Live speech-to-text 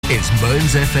It's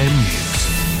Mearns FM News.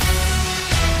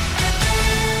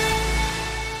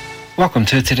 Welcome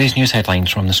to today's news headlines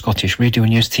from the Scottish Radio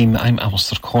News team. I'm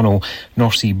Alistair Connell.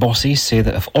 North Sea bosses say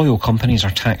that if oil companies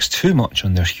are taxed too much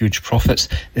on their huge profits,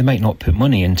 they might not put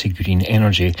money into green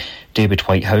energy. David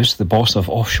Whitehouse, the boss of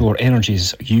Offshore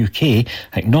Energies UK,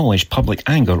 acknowledged public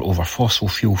anger over fossil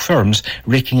fuel firms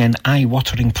raking in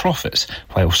eye-watering profits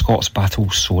while Scots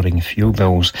battle soaring fuel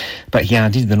bills. But he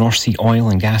added the North Sea oil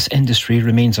and gas industry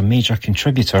remains a major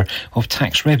contributor of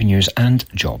tax revenues and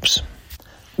jobs.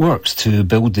 Works to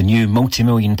build the new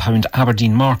multi-million-pound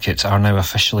Aberdeen market are now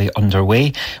officially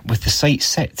underway, with the site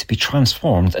set to be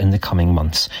transformed in the coming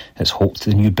months. It's hoped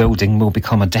the new building will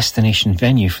become a destination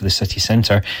venue for the city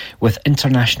centre, with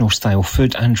international-style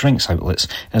food and drinks outlets,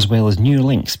 as well as new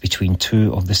links between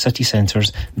two of the city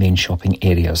centre's main shopping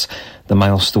areas. The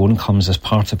milestone comes as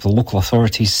part of the local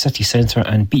authority's city centre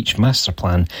and beach master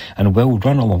plan and will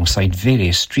run alongside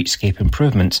various streetscape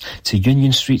improvements to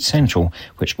Union Street Central,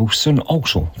 which will soon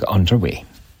also get underway.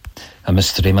 A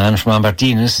mystery man from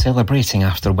Aberdeen is celebrating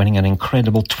after winning an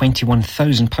incredible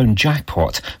 £21,000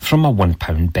 jackpot from a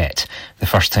 £1 bet. The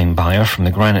first-time buyer from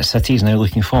the Granite City is now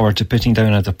looking forward to putting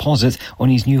down a deposit on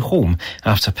his new home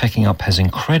after picking up his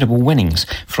incredible winnings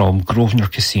from Grosvenor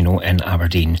Casino in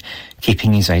Aberdeen.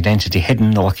 Keeping his identity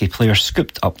hidden, the lucky player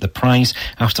scooped up the prize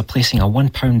after placing a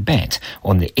 £1 bet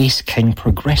on the Ace King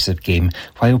progressive game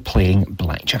while playing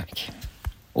blackjack.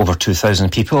 Over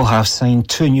 2,000 people have signed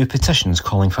 2 new petitions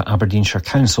calling for Aberdeenshire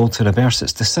Council to reverse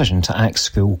its decision to axe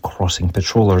school crossing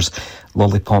patrollers.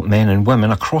 Lollipop men and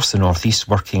women across the North East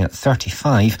working at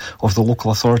 35 of the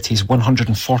local authority's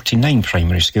 149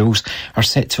 primary schools are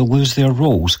set to lose their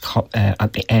roles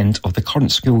at the end of the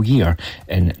current school year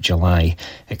in July.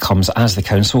 It comes as the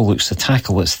council looks to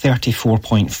tackle its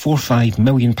 £34.45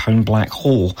 million black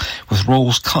hole, with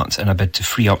roles cut in a bid to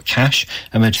free up cash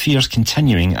amid fears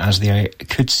continuing as they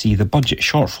could see the budget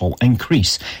shortfall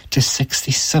increase to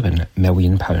 £67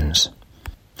 million.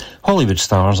 Hollywood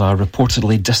stars are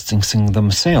reportedly distancing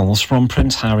themselves from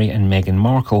Prince Harry and Meghan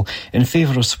Markle in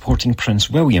favour of supporting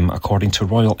Prince William, according to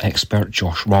royal expert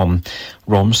Josh Rom.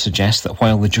 Rom suggests that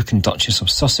while the Duke and Duchess of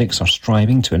Sussex are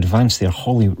striving to advance their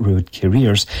Hollywood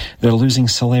careers, they're losing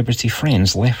celebrity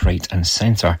friends left, right and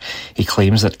centre. He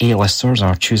claims that A-listers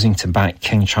are choosing to back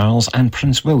King Charles and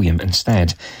Prince William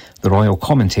instead. The royal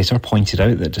commentator pointed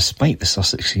out that despite the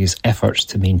Sussexes' efforts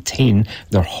to maintain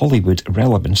their Hollywood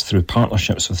relevance through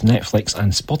partnerships with Netflix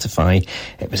and Spotify,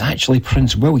 it was actually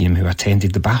Prince William who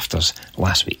attended the BAFTAs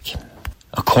last week.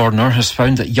 A coroner has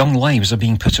found that young lives are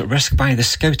being put at risk by the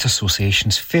Scout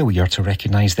Association's failure to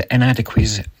recognise the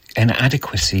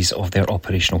inadequacies of their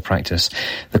operational practice.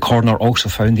 The coroner also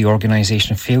found the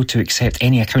organisation failed to accept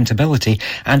any accountability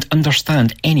and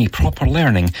understand any proper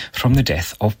learning from the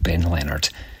death of Ben Leonard.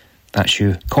 That's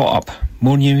you caught up.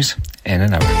 More news in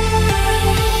an hour.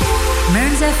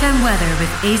 Mearns FM weather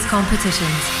with Ace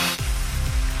Competitions.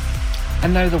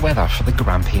 And now the weather for the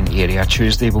Grampian area.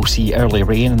 Tuesday will see early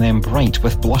rain and then bright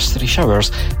with blustery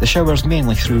showers. The showers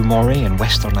mainly through Moray and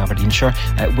western Aberdeenshire.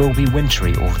 It will be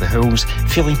wintry over the hills,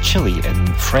 feeling chilly in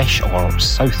fresh or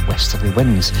southwesterly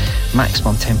winds.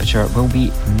 Maximum temperature will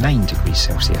be 9 degrees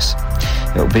Celsius.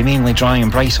 It will be mainly dry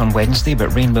and bright on Wednesday,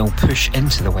 but rain will push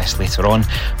into the west later on.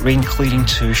 Rain clearing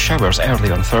to showers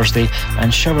early on Thursday,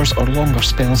 and showers or longer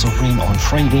spells of rain on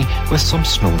Friday with some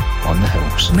snow on the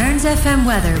hills. Mearns FM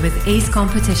weather with Ace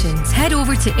Competitions. Head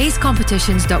over to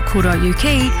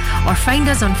acecompetitions.co.uk or find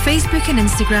us on Facebook and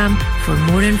Instagram for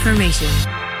more information.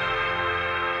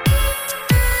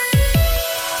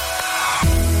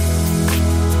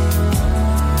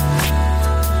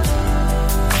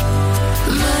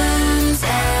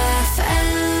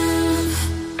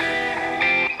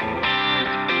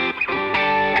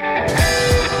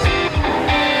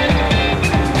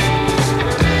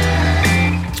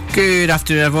 Good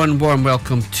afternoon everyone, warm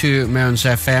welcome to Mearns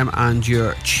FM and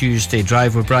your Tuesday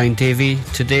Drive with Brian Davey.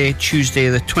 Today, Tuesday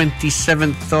the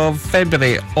 27th of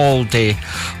February, all day.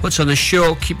 What's on the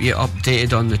show? Keep you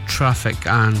updated on the traffic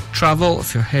and travel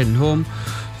if you're heading home.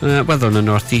 Weather in the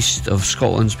northeast of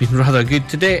Scotland's been rather good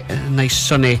today. A nice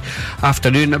sunny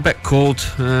afternoon, a bit cold,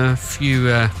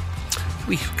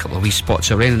 couple of wee spots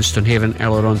of rain in Stonehaven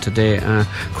earlier on today,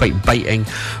 quite biting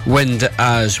wind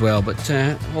as well, but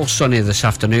all sunny this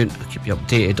afternoon. I'll keep you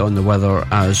updated on the weather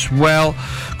as well.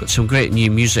 Got some great new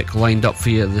music lined up for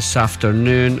you this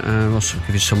afternoon. I'll also give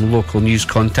you some local news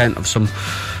content of some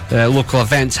local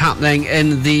events happening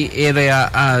in the area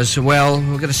as well.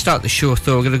 We're going to start the show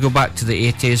though, we're going to go back to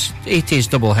the 80s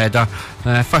double header.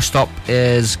 First up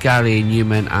is Gary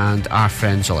Newman and Our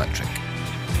Friends Electric.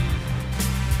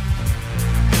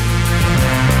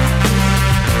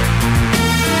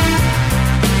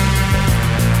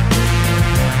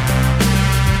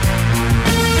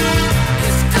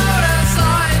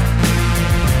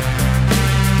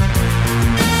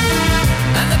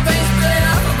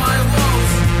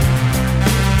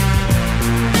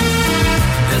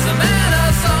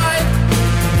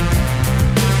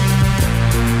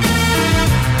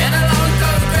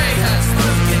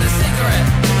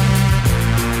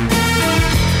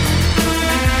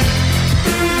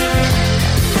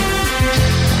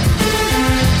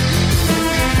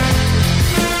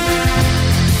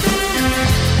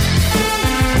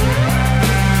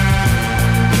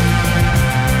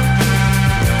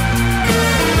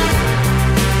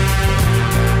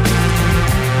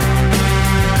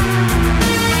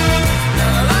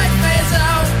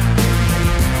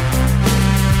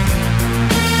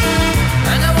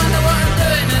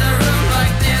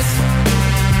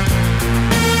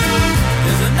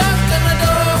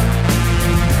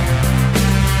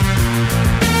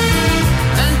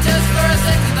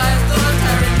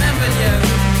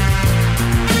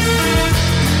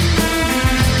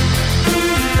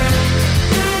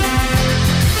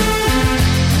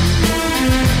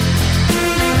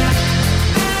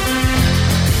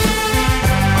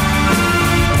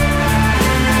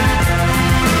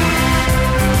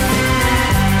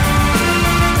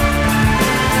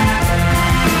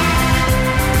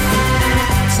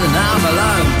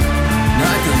 alone, now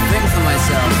I can think for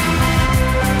myself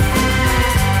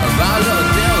about little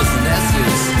deals and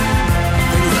issues,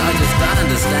 things that I just don't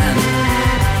understand.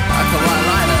 I can white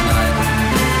light at night,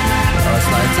 or a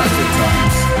slow touch at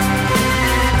times.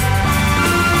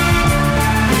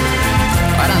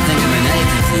 I don't think I mean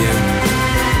anything to you.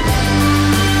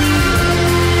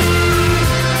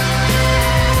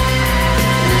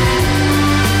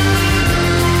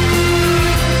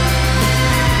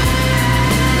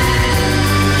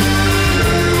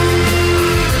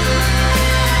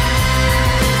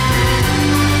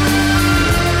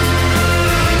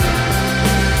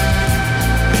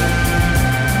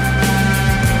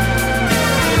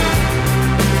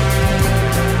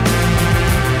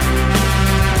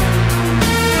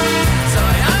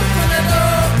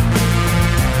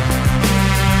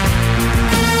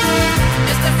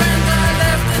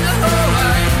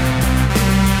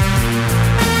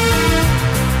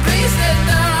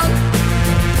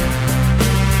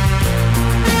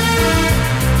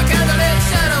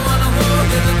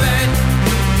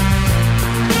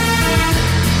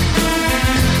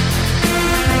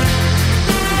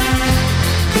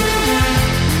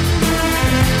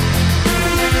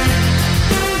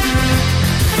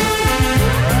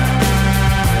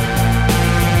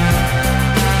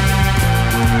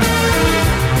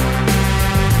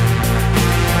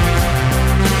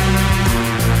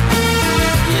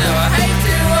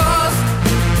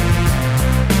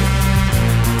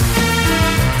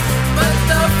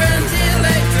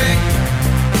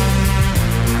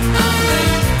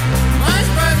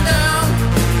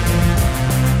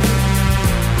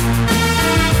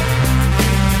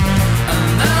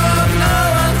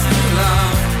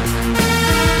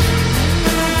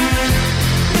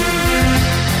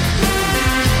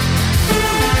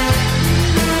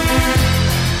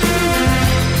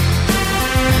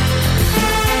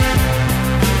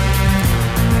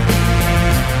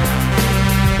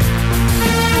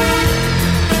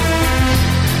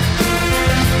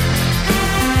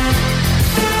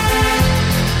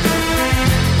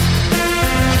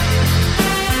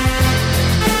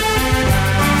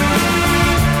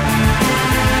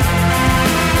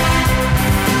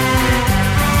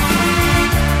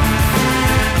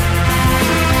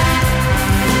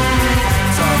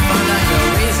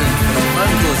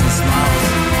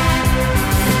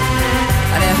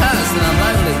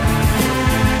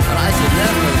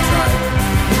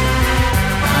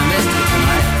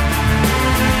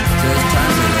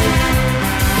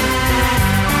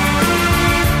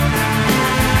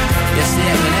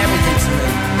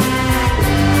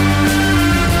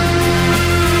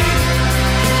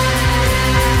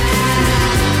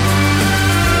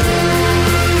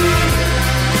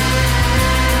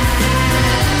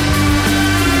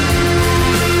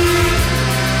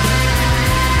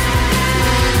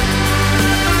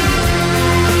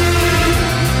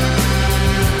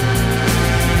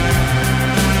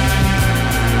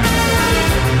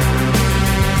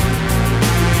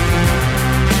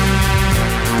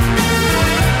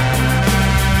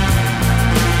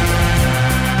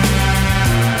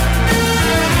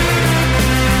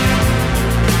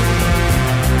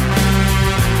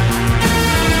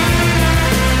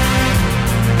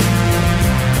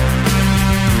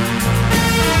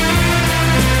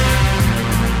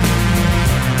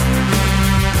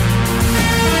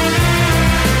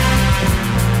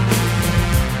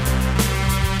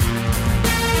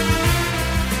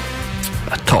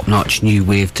 top-notch new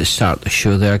wave to start the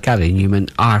show there. Gary Newman,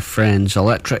 Our Friends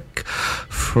Electric,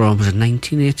 from, was it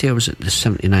 1980 or was it the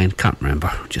 79? Can't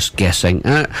remember, just guessing.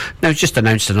 Now he's just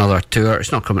announced another tour.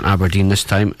 It's not coming to Aberdeen this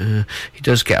time. He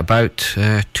does get about,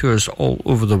 tours all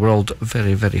over the world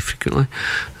very, very frequently.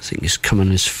 I think he's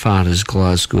coming as far as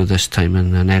Glasgow this time,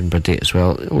 and an Edinburgh date as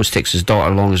well. He always takes his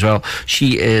daughter along as well.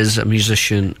 She is a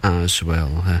musician as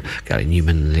well. Gary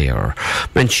Newman there.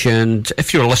 Mentioned,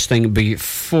 if you were listening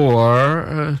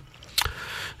before,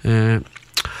 the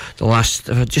last,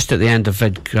 just at the end of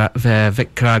Vic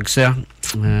Craggs there,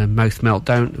 Mouth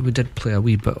Meltdown, we did play a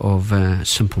wee bit of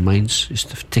Simple Minds,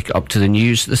 just to take it up to the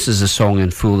news. This is the song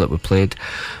in full that we played,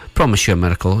 Promise You a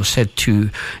Miracle. I said 2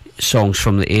 songs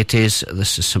from the 80s.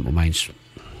 This is Simple Minds.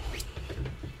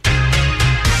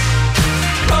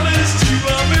 Promise you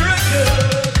a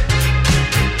miracle.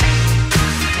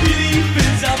 Belief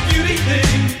is a beauty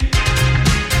thing.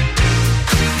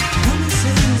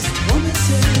 Promises.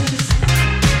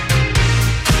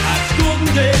 As golden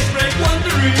days break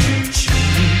wandering,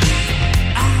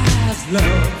 as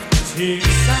love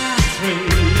takes our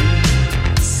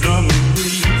train, summer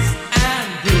breeze and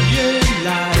brilliant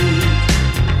light.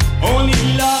 Only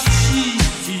love she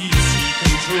sees, she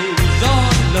controls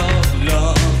all love,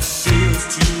 love.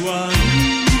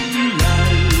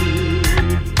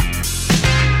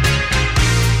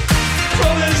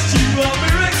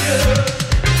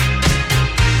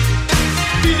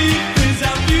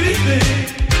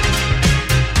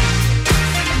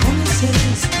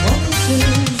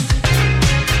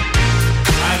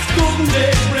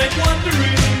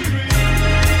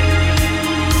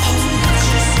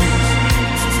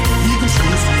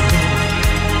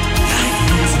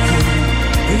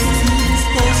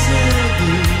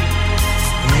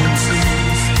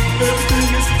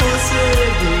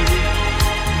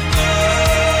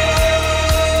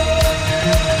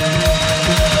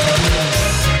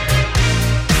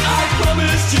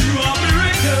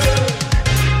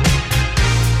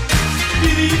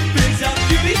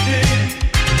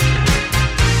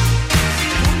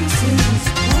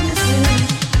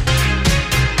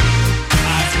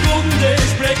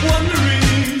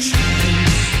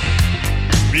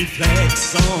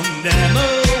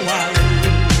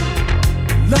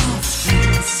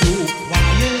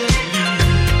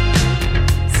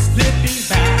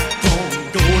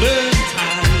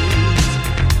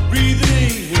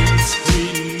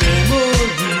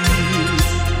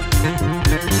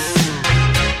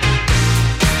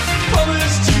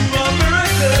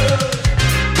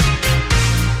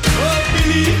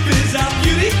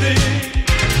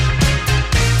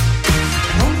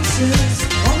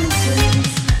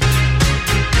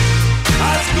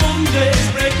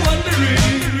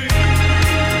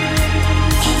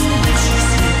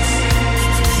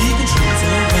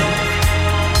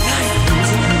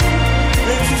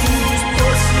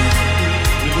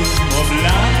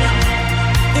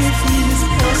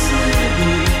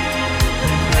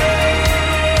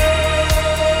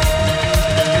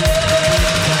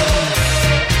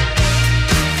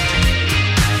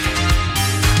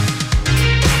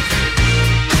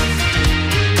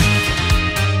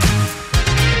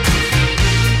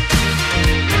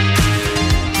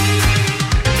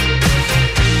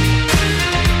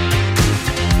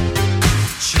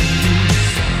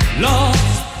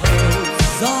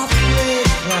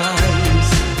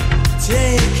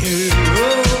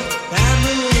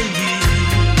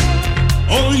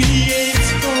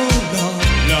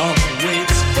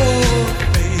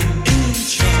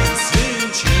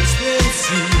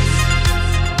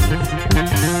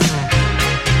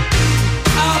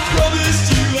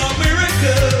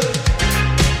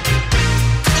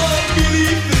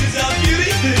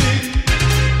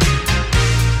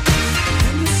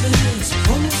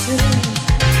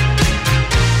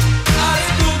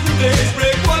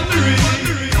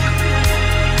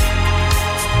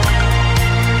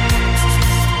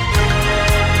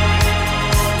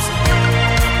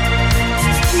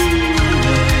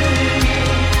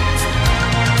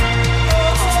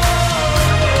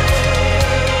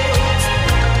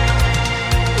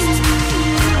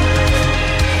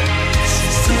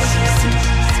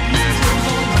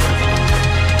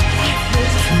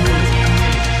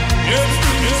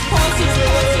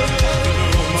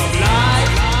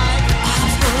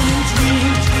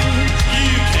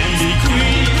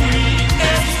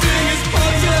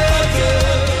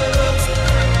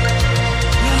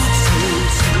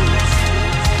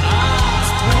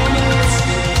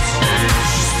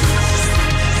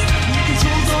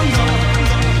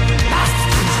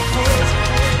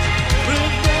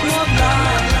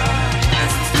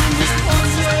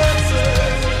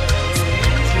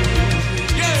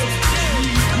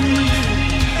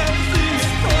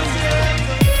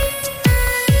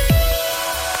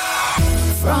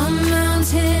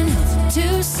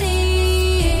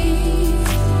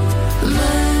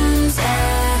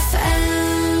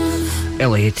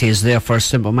 early 80s there for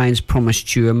Simple Minds,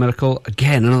 Promised You a Miracle.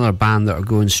 Again, another band that are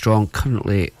going strong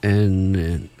currently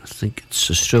in I think it's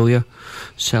Australia,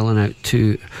 selling out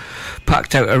to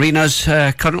packed out arenas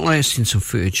currently. I've seen some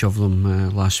footage of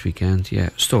them last weekend. Yeah,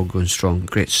 still going strong,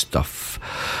 great stuff.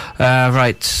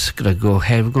 Right, gonna go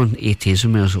ahead, we're going 80s,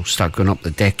 we may as well start going up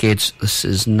the decades. This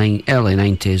is early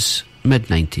 90s, mid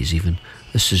 90s even.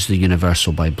 This is The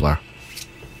Universal by Blur.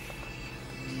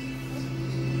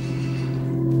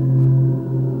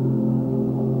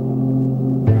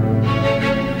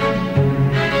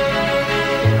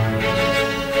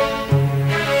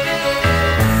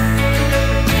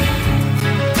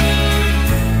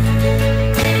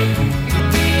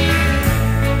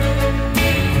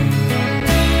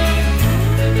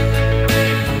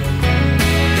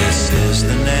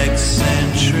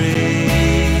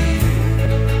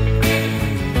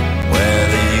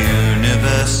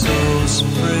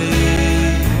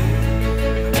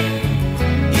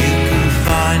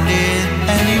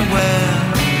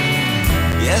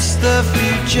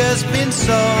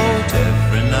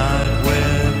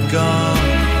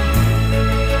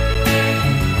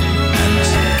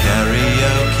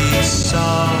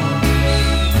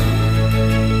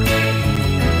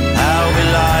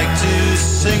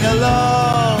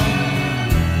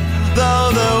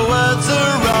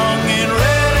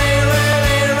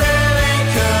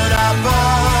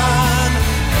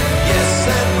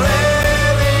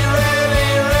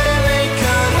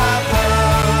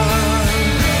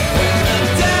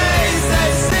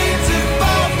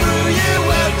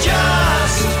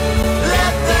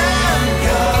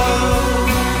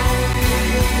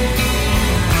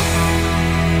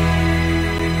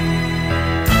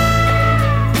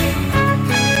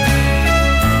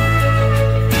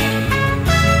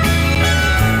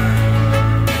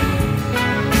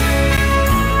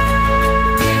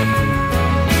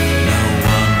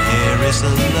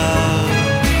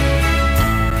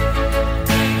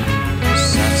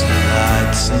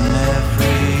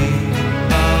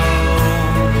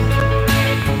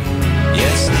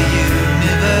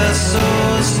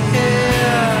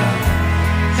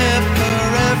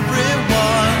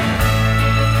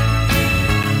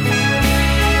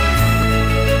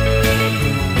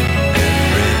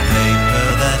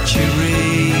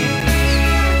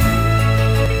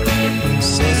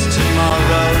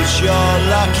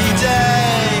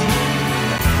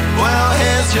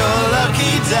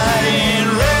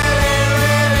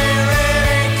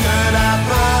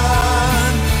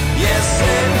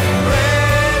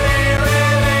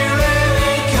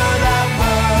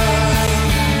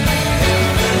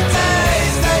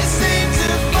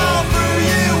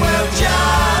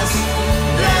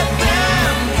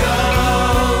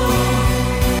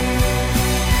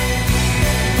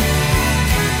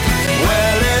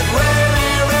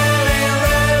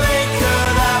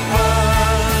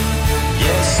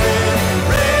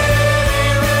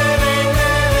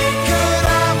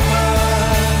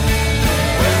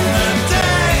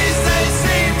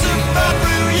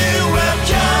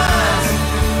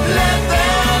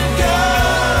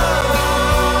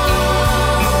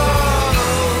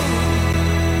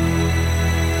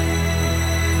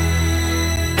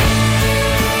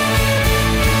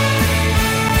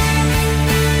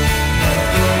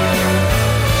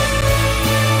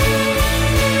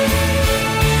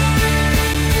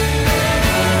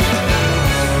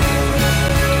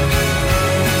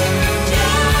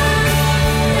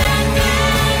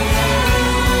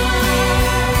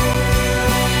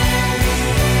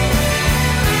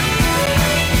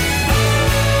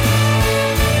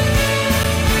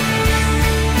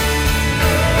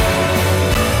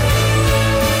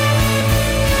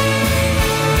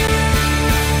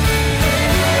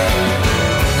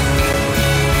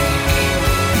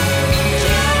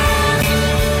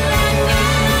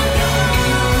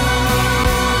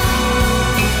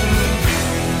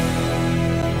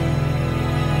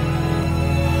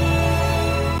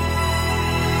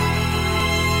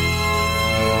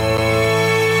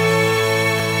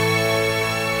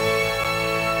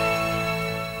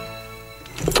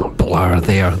 Blur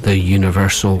there, the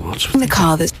Universal. The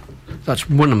car That's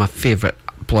one of my favourite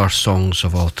Blur songs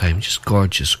of all time. Just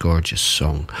gorgeous, gorgeous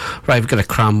song. Right, we've got to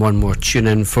cram one more tune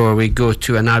in before we go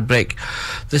to an ad break.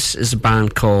 This is a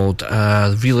band called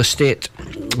Real Estate.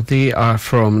 They are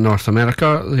from North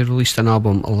America. They released an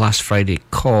album last Friday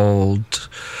called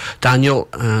Daniel.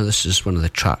 This is one of the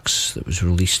tracks that was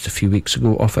released a few weeks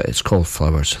ago off it. It's called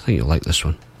Flowers. I think you'll like this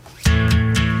one.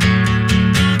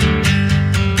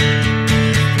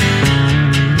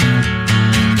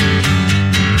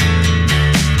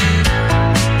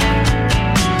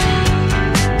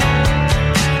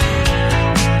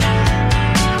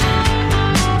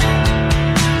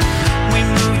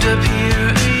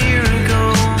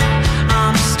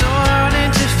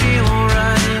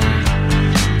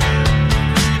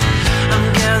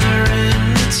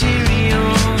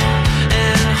 Material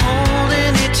and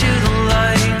holding it to the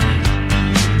light.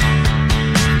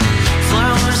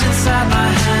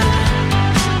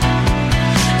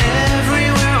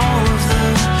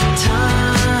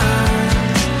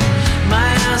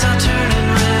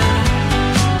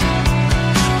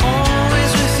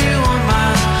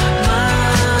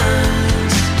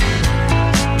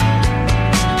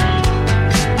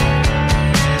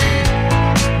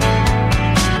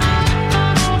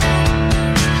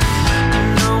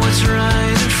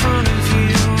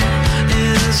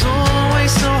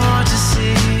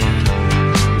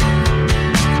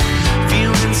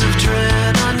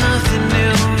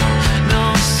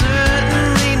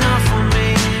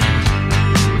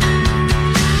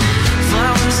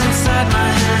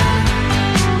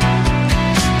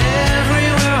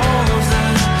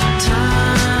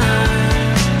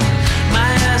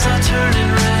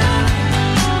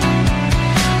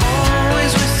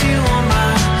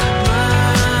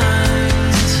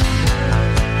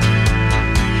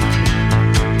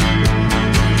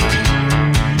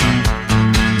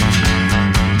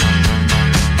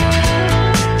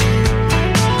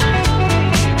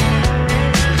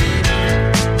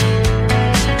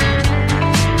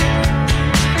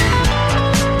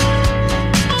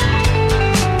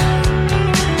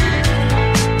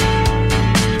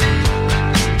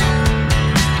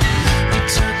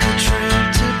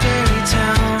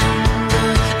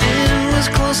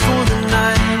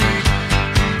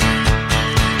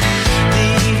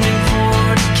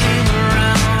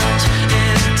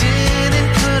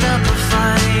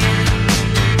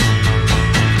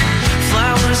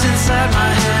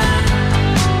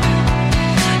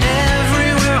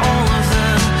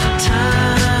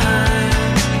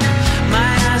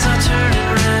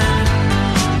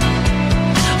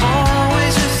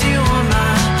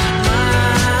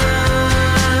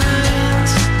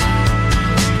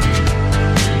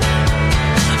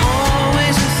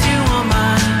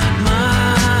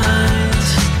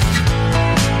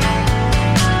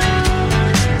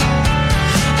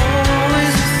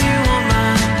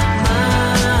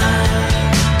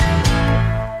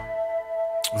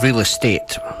 Real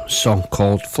Estate, song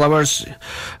called Flowers.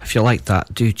 If you like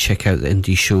that, do check out the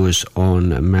indie shows on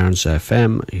Mearns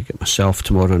FM. You get myself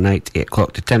tomorrow night, 8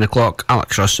 o'clock to 10 o'clock.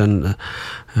 Alex Russin,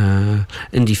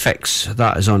 Indie Fix,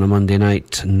 that is on a Monday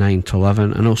night, 9 to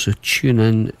 11. And also tune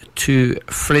in to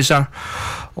Fraser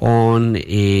on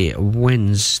a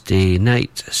Wednesday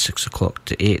night, 6 o'clock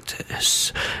to 8.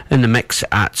 It's in the mix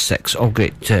at 6. All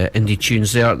great indie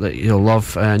tunes there that you'll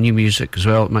love. New music as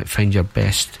well. Might find your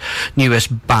best,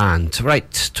 newest band.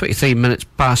 Right, 23 minutes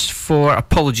past 4.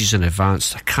 Apologies in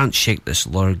advance. I can't shake this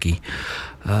lurgy.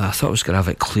 I thought I was going to have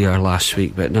it clear last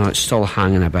week, but no, it's still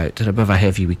hanging about. Did a bit of a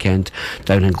heavy weekend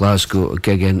down in Glasgow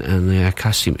gigging, and I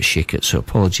can't seem to shake it, so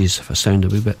apologies if I sound a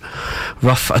wee bit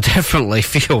rough. I definitely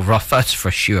feel rough, that's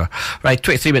for sure. Right,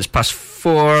 23 minutes past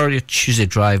 4, your Tuesday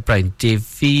drive, Brian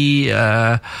Davey.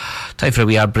 Time for a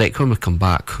wee ad break. When we come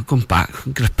back, we're going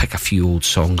to pick a few old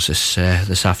songs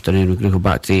this afternoon. We're going to go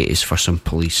back to the 80s for some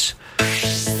Police.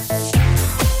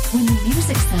 When the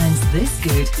music sounds this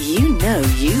good, you know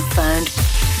you found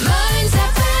Mearns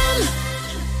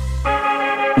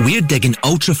FM. We're digging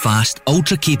ultra-fast,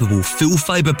 ultra-capable,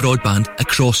 full-fibre broadband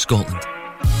across Scotland.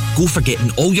 Go for getting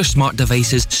all your smart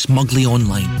devices smugly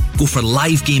online. Go for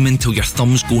live gaming till your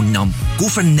thumbs go numb. Go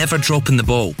for never dropping the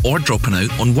ball or dropping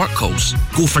out on work calls.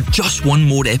 Go for just one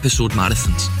more episode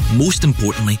marathons. Most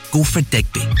importantly, go for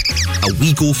Digby. A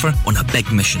wee gopher on a big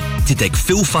mission to dig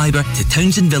full fibre to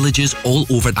towns and villages all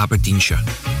over Aberdeenshire.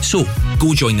 So,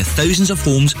 go join the thousands of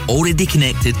homes already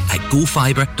connected at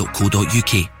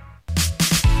gofibre.co.uk.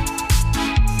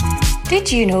 Did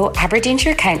you know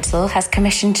Aberdeenshire Council has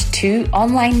commissioned 2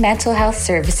 online mental health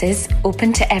services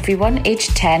open to everyone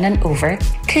aged 10 and over?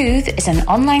 Cooth is an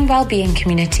online wellbeing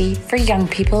community for young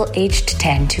people aged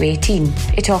 10 to 18.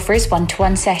 It offers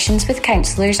one-to-one sessions with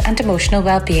counsellors and emotional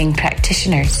wellbeing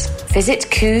practitioners.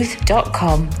 Visit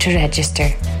cooth.com to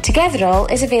register. Togetherall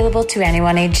is available to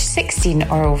anyone aged 16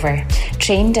 or over.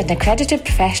 Trained and accredited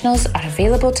professionals are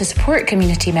available to support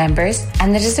community members,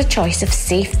 and there is a choice of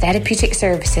safe therapeutic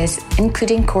services,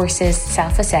 including courses,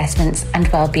 self-assessments and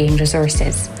wellbeing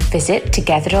resources. Visit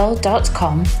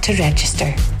togetherall.com to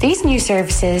register. These new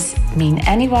services mean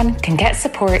anyone can get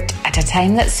support at a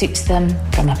time that suits them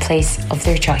from a place of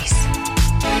their choice.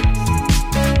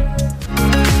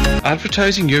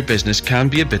 Advertising your business can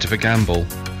be a bit of a gamble.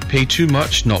 Pay too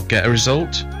much, not get a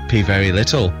result. Pay very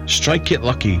little, strike it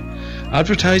lucky.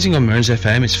 Advertising on Mearns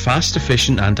FM is fast,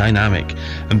 efficient and dynamic,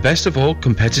 and best of all,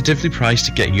 competitively priced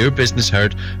to get your business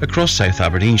heard across South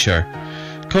Aberdeenshire.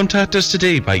 Contact us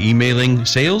today by emailing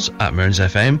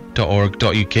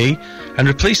sales@mearnsfm.org.uk and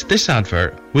replace this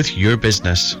advert with your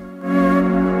business.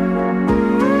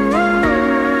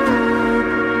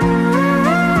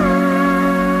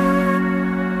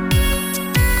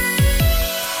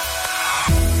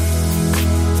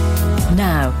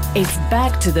 Now, it's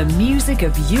back to the music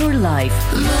of your life.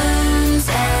 Mearns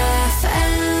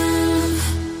FM.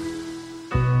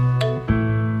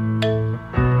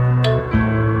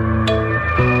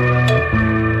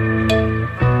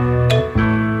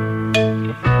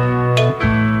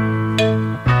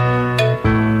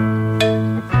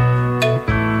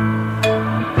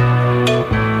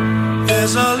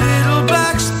 There's a little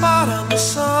black spot on the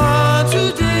sun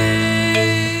today.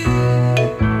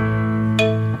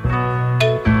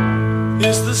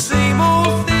 It's the same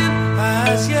old thing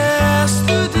as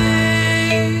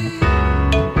yesterday.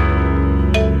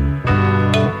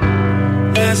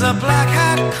 There's a black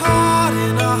hat caught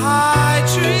in a high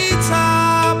tree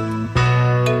top.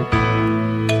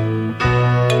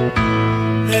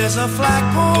 There's a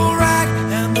flagpole rack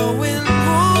and the wind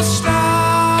won't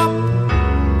stop.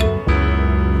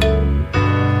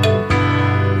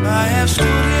 I have stood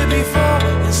here before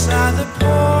inside the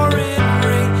pouring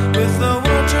rain, with the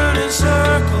world turning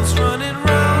circles running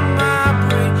round my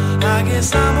brain. I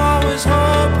guess I'm always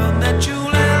hoping that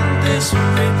you'll end this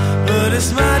way, but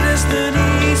it's my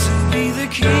destiny to be the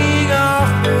king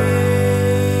of pain.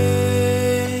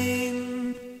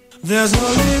 There's a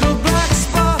little black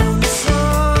spot on the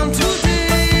sun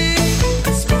today.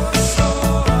 It's my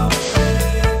soul of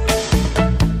pain.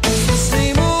 It's the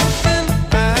same old thing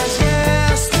as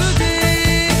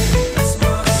yesterday. It's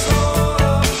my soul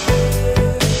of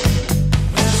pain.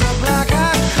 There's a black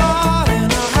hat caught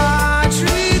in a high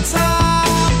tree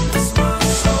top. It's my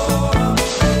soul of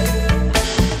pain.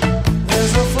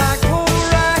 There's a flagpole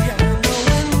rag and the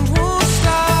wind won't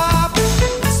stop.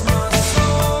 It's my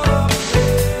soul of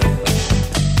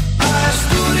pain.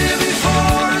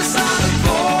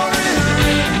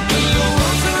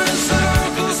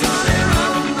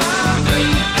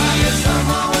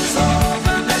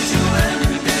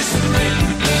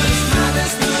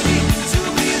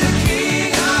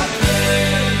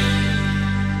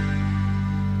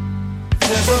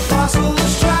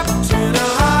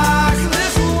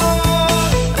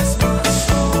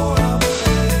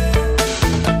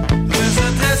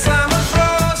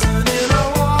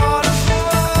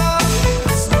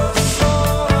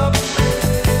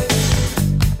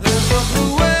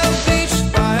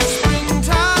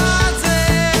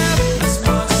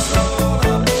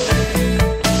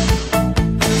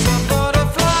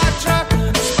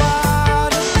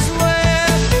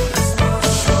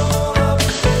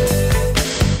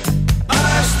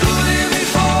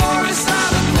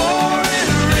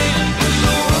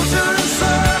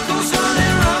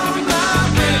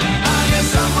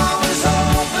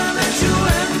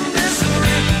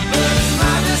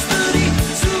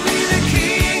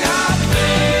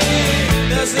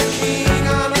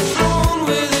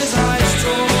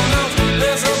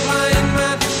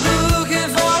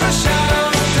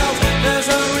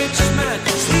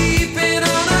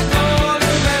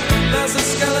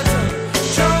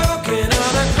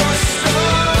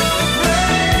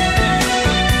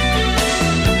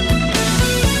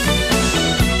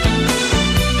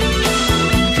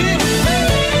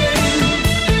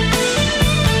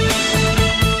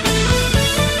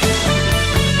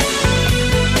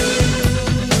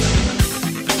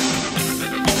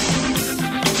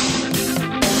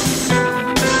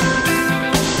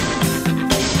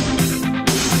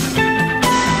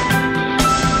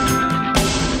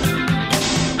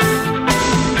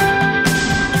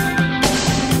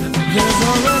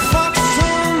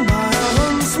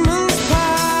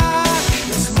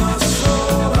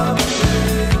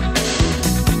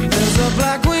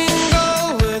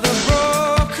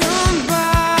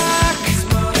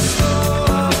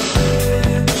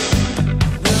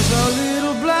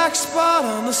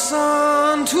 on the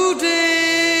sun today.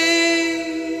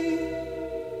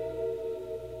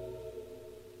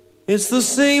 It's the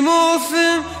same old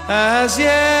thing as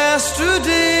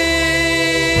yesterday.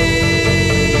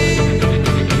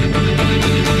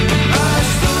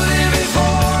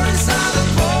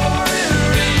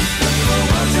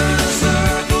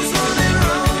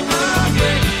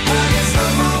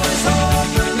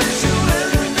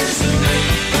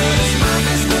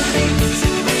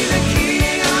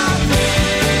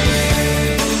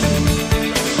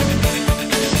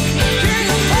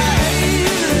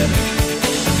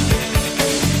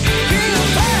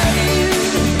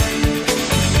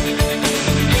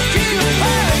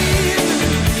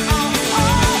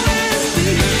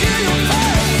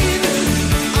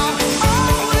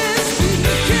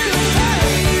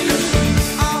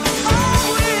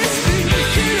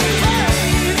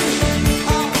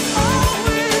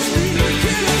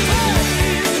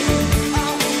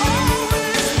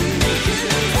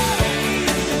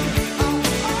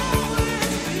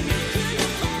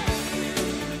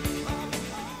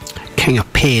 King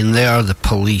of Pain there, the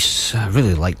Police. I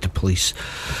really liked the Police.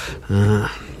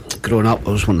 Growing up,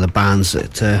 I was one of the bands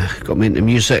that got me into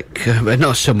music, but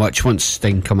not so much once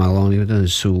Sting came along. He was doing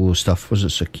solo stuff,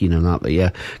 wasn't so keen on that, but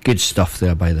yeah, good stuff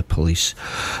there by the Police.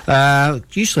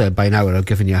 Usually by now I've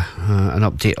given you an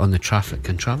update on the traffic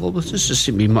and travel, but there doesn't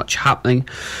seem to be much happening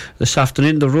this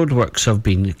afternoon. The roadworks have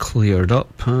been cleared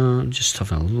up. Just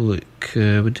having a look.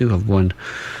 We do have one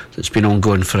that's been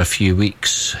ongoing for a few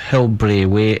weeks. Hillbrae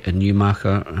Way in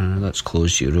Newmarket, that's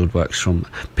closed. Your roadworks from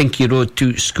Pinkie Road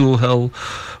to School Road,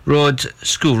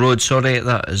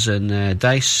 that is in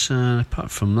Dice. Apart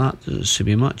from that, there doesn't seem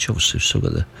to be much. Obviously we've still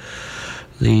got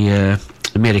the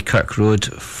Mary Kirk Road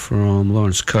from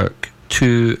Lawrence Kirk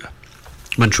to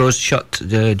Montrose shut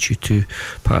due to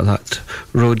part of that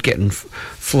road getting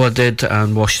flooded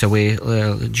and washed away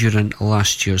during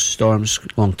last year's storms.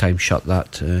 Long time shut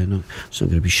that. It's not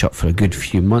going to be shut for a good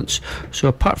few months. So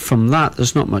apart from that,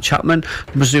 there's not much happening.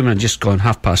 I'm assuming just gone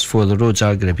 4:30. The roads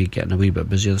are going to be getting a wee bit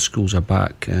busier. The schools are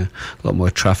back. A lot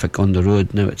more traffic on the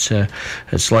road now. It's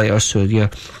lighter. So yeah,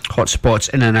 hot spots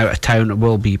in and out of town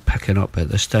will be picking up at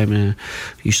this time.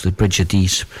 Usually Bridge of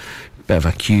Dees, bit of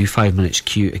a queue, 5 minutes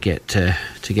queue to get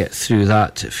through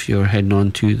that if you're heading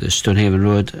on to the Stonehaven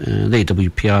Road. The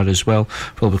AWPR as well,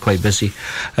 probably quite busy.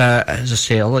 As I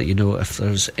say, I'll let you know if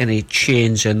there's any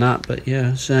change in that, but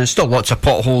yeah, still lots of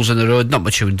potholes in the road, not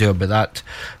much you can do about that,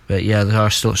 but yeah, they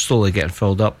are still slowly getting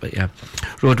filled up. But yeah,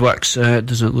 roadworks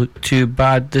doesn't look too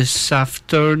bad this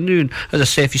afternoon. As I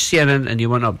say, if you see anything and you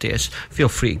want to update us, feel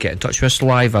free to get in touch with us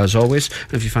live as always.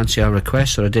 If you fancy a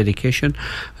request or a dedication,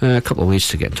 a couple of ways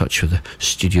to get in touch with the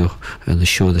studio and the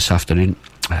show this afternoon.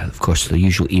 Of course, the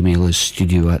usual email is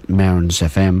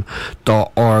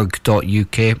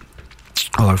studio@mearnsfm.org.uk.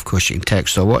 Or, of course, you can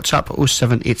text or WhatsApp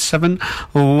 0787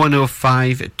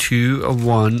 105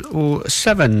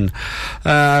 2107.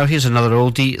 Here's another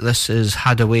oldie. This is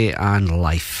Hadaway and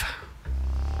Life.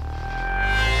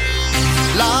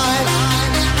 Life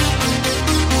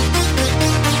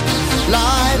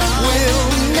will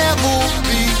never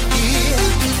be here.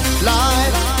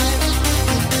 Life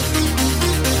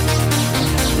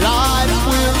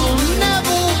will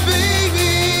never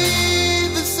be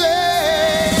the same.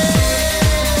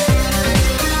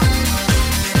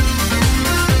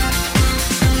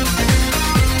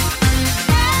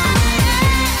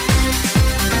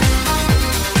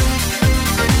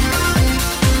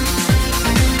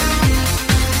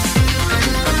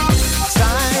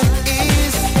 Time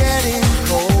is getting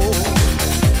cold.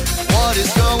 What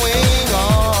is going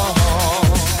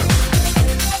on?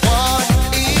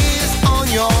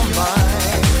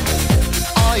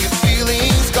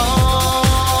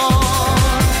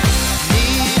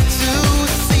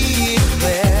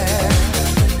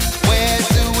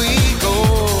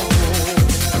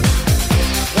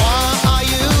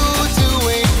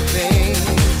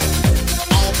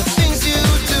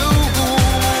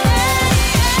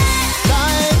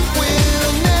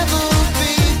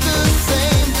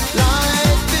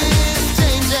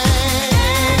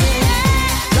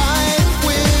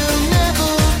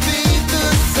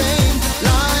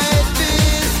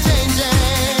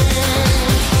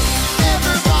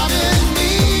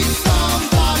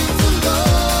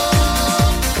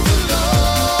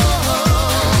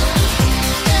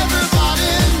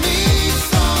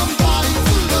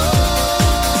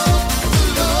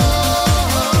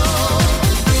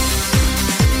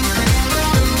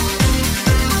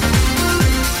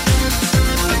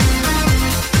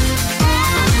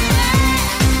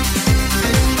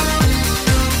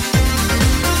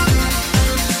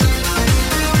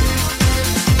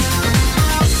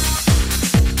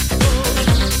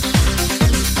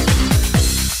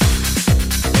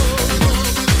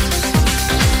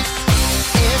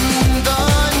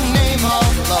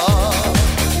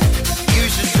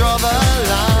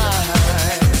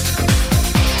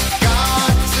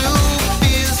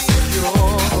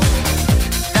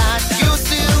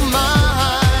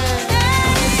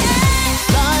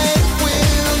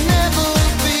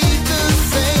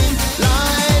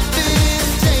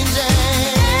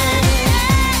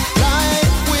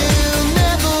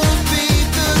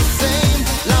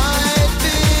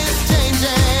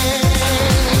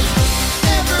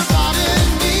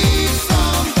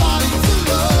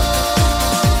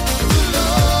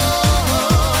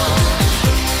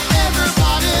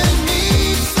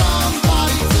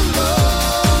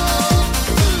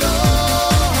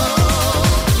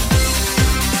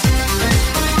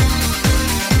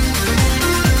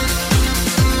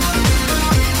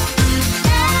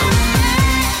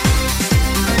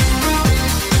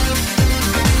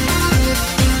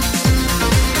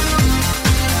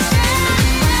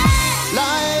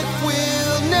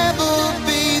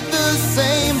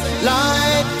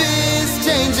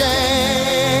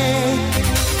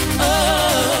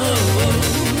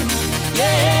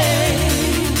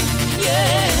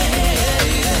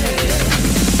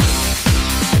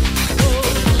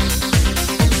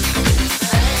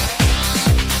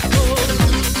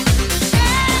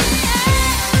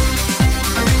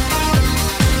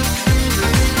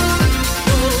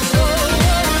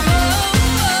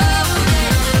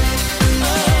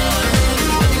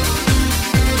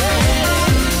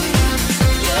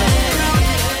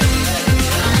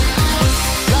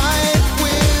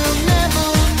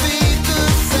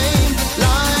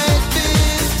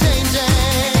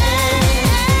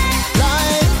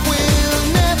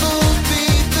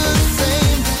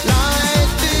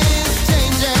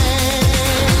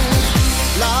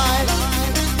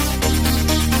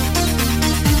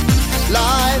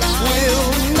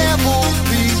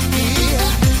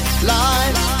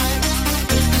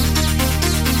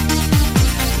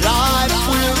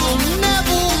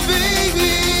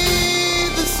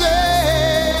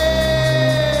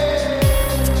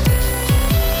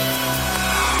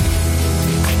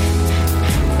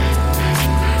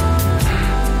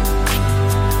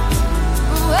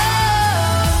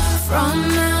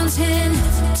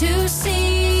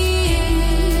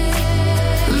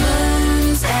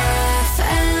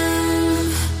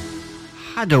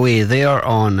 Hadaway there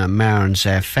on Mearns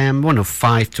FM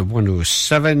 105 to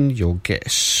 107. You'll get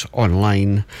us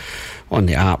online on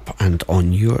the app and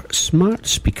on your smart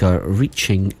speaker,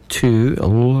 reaching to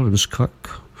Lawrence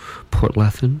Kirk,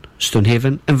 Portlethen,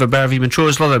 Stonehaven, Inverbervie,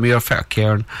 Montrose, Lothermere,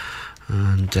 Fettercairn,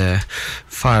 and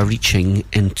far reaching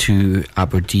into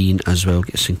Aberdeen as well.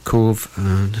 Gets in Cove,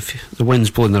 and if the wind's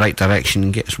blowing the right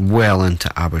direction, gets well into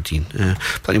Aberdeen.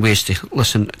 Plenty of ways to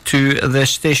listen to the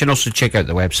station. Also check out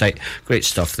the website, great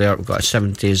stuff there. We've got a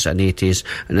 70s and 80s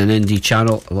and an indie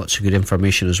channel, lots of good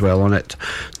information as well on it.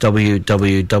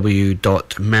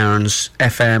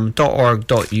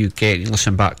 www.mearnsfm.org.uk. You can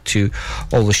listen back to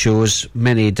all the shows,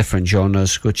 many different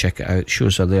genres. Go check it out.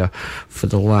 Shows are there for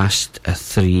the last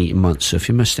 3 months. So if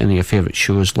you missed any of your favourite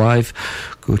shows live,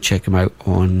 go check them out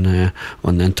on the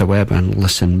interweb and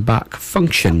listen back.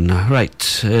 Function. Right,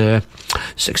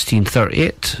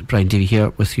 16:38. Brian Davey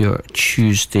here with your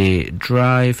Tuesday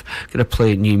Drive. Gonna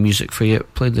play new music for you.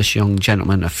 Played this young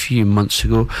gentleman a few months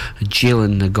ago.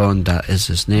 Jalen Nagonda is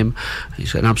his name.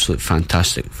 He's got an absolute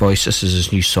fantastic voice. This is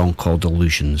his new song called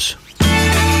Illusions.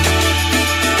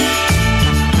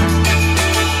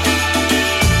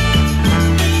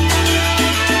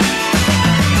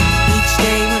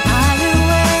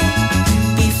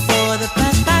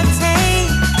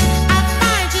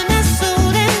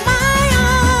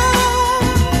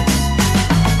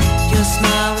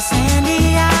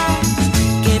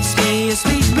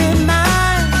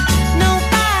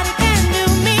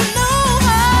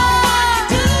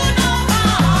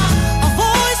 A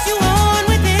voice you own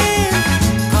within.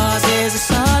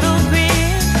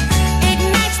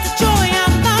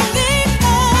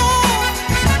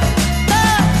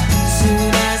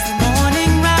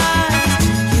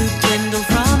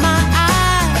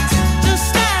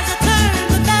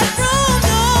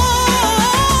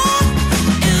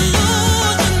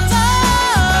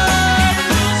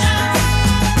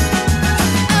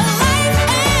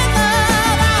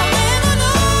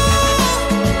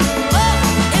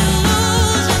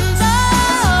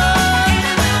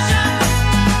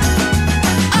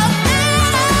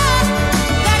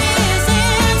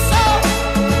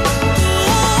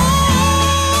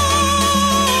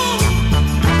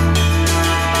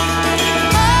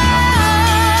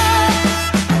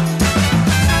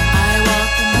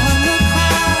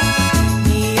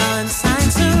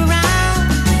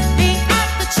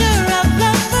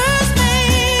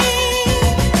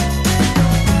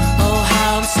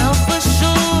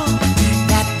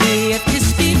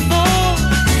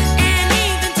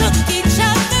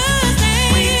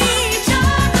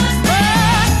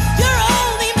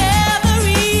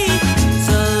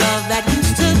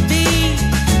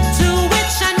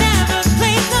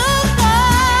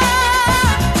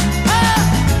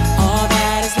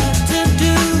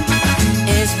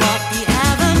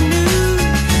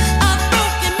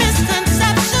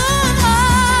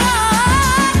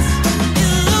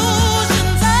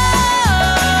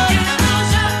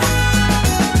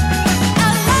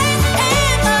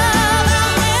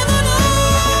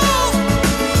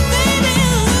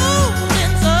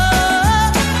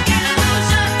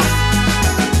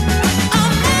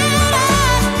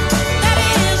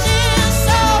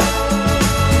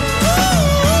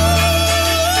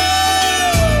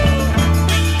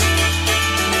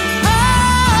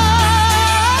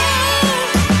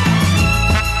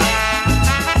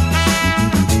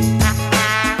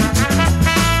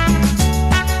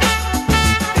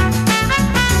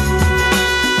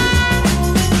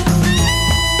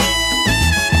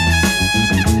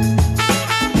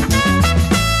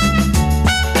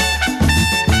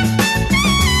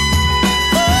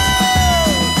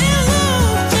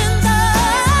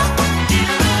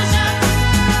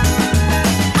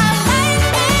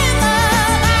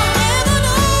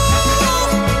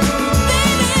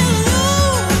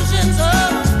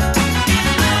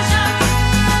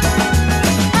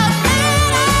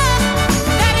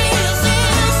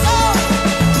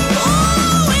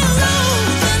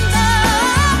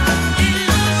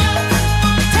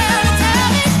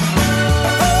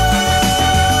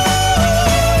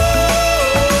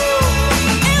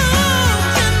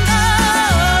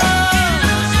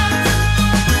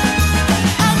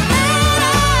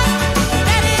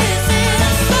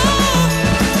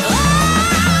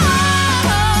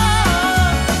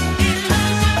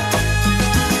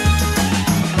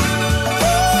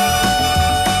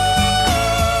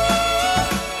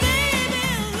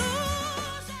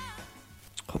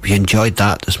 you enjoyed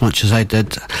that as much as I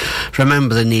did.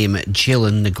 Remember the name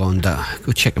Jalen Nagonda.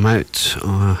 Go check him out,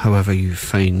 however you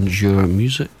find your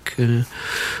music.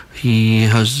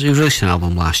 He released an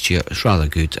album last year. It's rather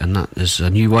good, and that is a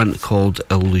new one called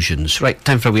Illusions. Right,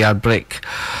 time for a wee ad break.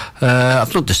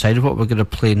 I've not decided what we're going to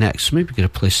play next. Maybe we're going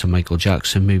to play some Michael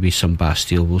Jackson, maybe some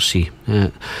Bastille. We'll see.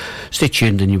 Stay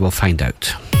tuned and you will find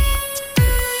out.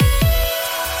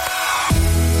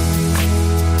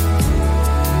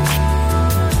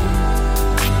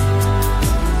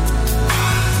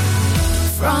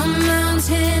 From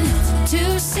mountain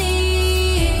to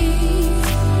sea,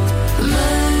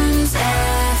 Moons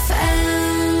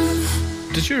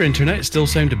FM. Does your internet still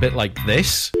sound a bit like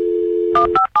this?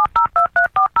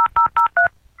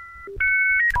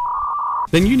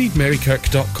 Then you need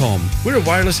Marykirk.com. We're a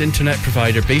wireless internet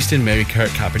provider based in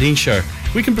Marykirk, Aberdeenshire.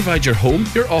 We can provide your home,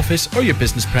 your office or your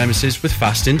business premises with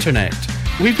fast internet.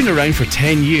 We've been around for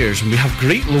 10 years and we have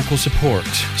great local support.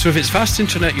 So if it's fast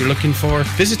internet you're looking for,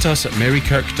 visit us at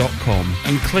Marykirk.com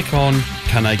and click on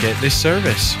Can I Get This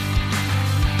Service?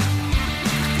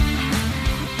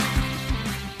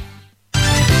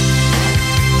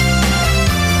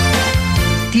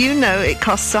 Do you know it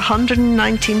costs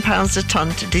 £119 a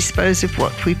tonne to dispose of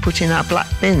what we put in our black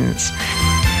bins?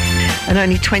 And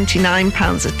only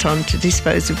 £29 a tonne to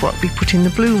dispose of what we put in the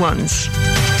blue ones.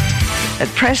 At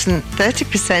present,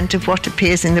 30% of what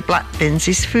appears in the black bins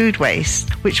is food waste,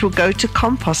 which will go to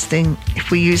composting if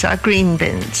we use our green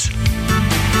bins.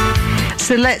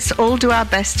 So let's all do our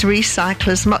best to recycle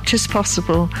as much as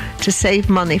possible to save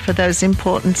money for those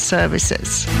important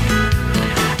services.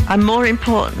 And more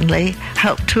importantly,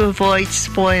 help to avoid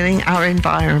spoiling our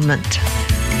environment.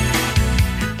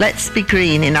 Let's be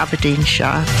green in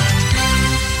Aberdeenshire.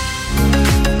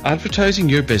 Advertising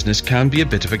your business can be a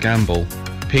bit of a gamble.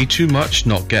 Pay too much,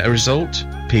 not get a result.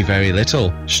 Pay very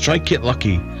little, strike it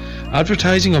lucky.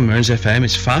 Advertising on Mearns FM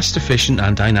is fast, efficient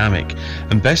and dynamic,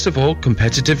 and best of all,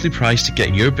 competitively priced to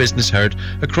get your business heard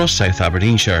across South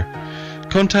Aberdeenshire.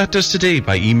 Contact us today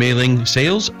by emailing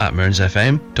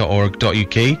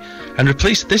sales@mearnsfm.org.uk and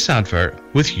replace this advert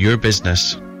with your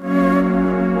business.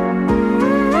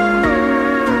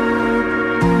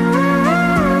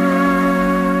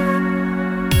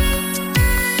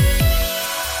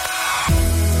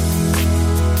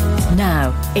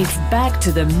 Now, it's back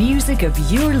to the music of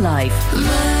your life.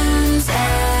 Moons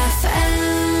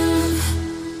FM.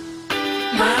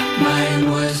 My mind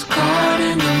was caught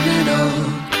in the middle,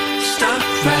 stuck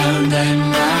round and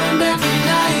round every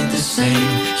night the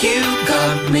same. You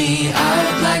got me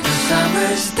out like a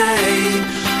summer's day.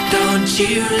 Don't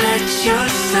you let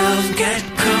yourself get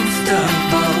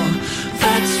comfortable.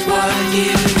 That's what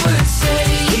you would say.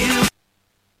 You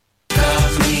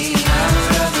got me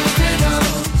out of the middle,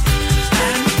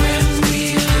 and when we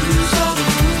lose all the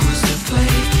rules to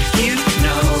play, you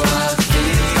know I'll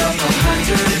think of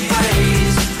 100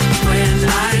 ways. When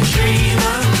I dream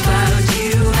about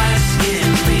you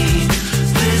asking me,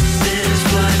 this is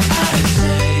what I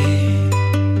say.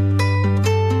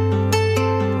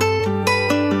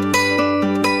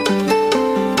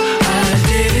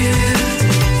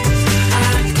 I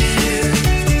do,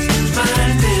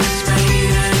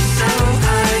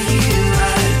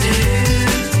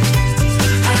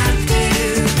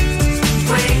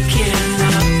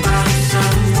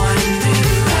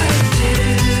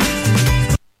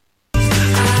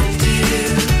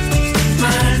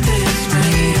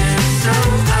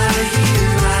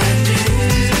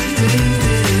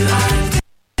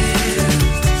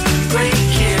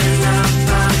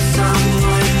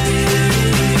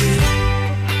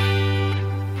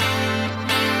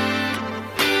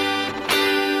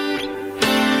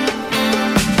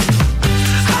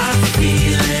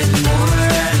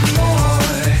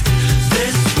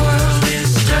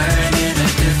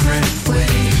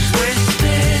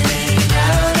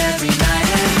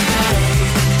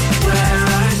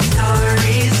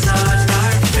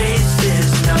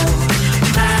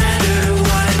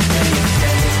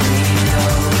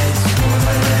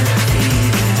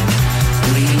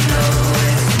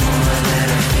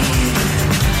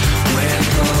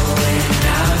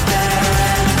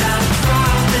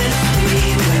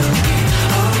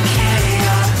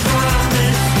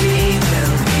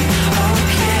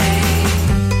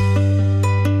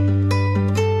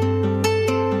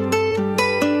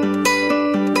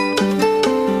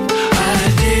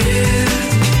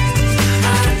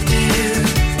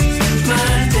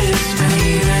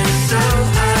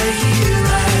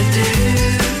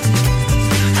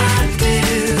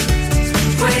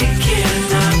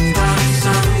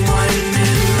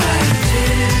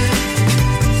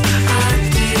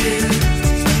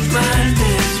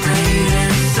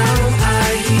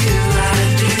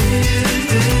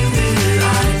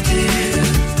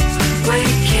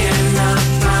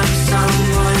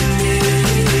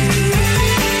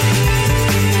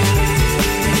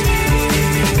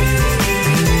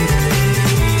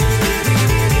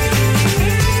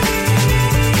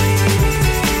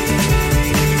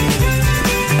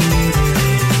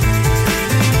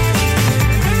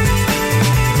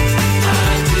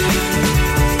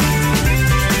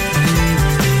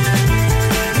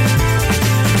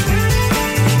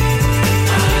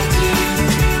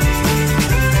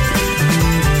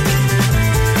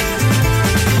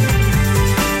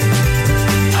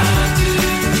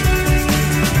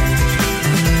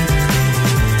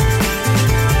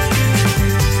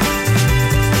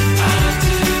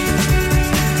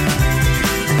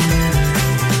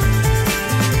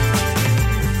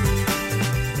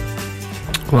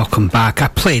 welcome back. I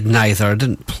played neither. I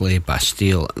didn't play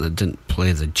Bastille and I didn't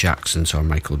play the Jacksons or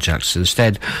Michael Jackson.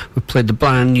 Instead, we played the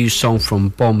brand new song from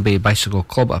Bombay Bicycle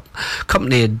Club,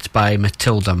 accompanied by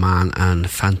Matilda Mann and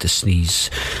Fanta Sneeze.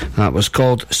 That was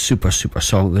called Super Super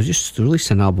Song. They just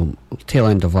released an album tail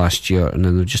end of last year, and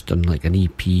then they've just done like an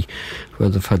EP where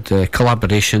they've had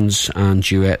collaborations and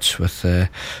duets with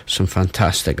some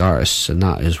fantastic artists, and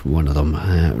that is one of them.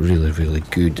 Really, really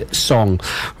good song.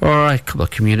 Alright, a couple of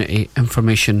community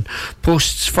information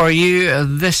posts for you.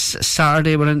 This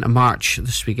Saturday, we're into March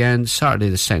this weekend, Saturday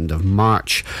the 2nd of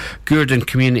March, Gourdon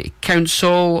Community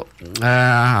Council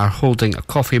are holding a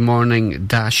coffee morning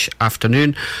 -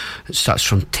 afternoon. It starts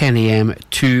from 10 a.m.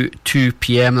 to 2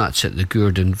 p.m. That's at the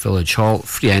Gourdon Village Hall.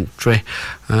 Free entry.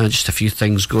 Just a few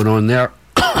things going on there.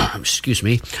 Excuse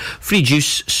me. Free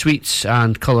juice, sweets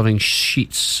and colouring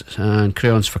sheets and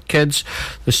crayons for kids.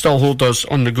 The stall holders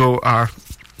on the go are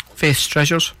Face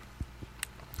Treasures,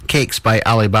 Cakes by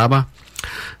Alibaba,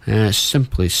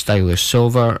 Simply Stylish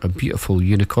Silver, Beautiful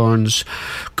Unicorns,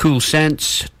 Cool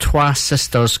Scents, Twa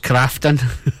Sisters Crafting.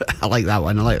 I like that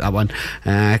one.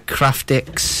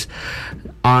 Craftix,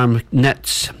 Arm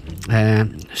Knits,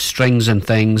 Strings and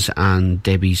Things, and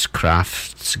Debbie's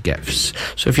Crafts Gifts.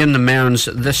 So if you're in the Mearns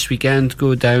this weekend,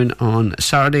 go down on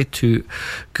Saturday to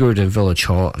Gourdon Village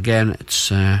Hall. Again,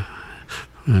 it's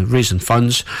raising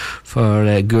funds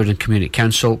for Gourdon Community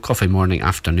Council. Coffee morning,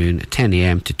 afternoon, 10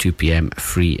 a.m. to 2 p.m.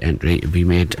 Free entry to be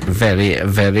made very,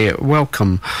 very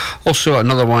welcome. Also,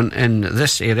 another one in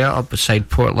this area, up beside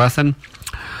Portlethen.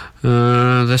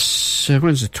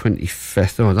 When's the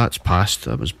 25th? Oh, that's past.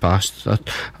 That was past. I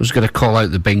was going to call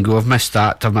out the bingo. I've missed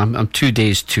that. I'm 2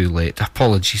 days too late.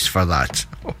 Apologies for that.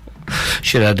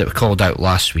 Should have had it called out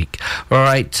last week.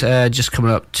 Alright, just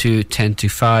coming up to 10 to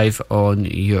 5 on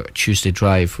your Tuesday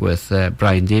drive with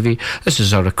Brian Davey. This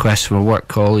is a request from a work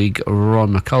colleague,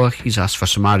 Ron McCulloch. He's asked for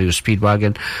some REO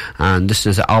Speedwagon, and this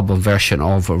is the album version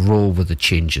of Roll with the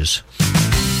Changes.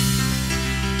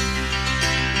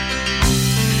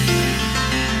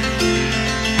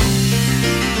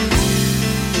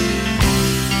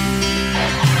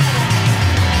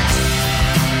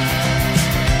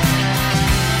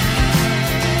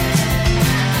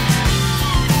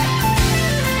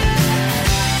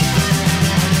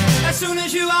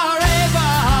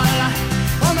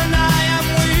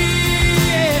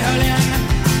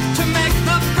 To make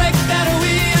the break that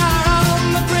we are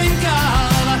on the brink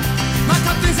of, my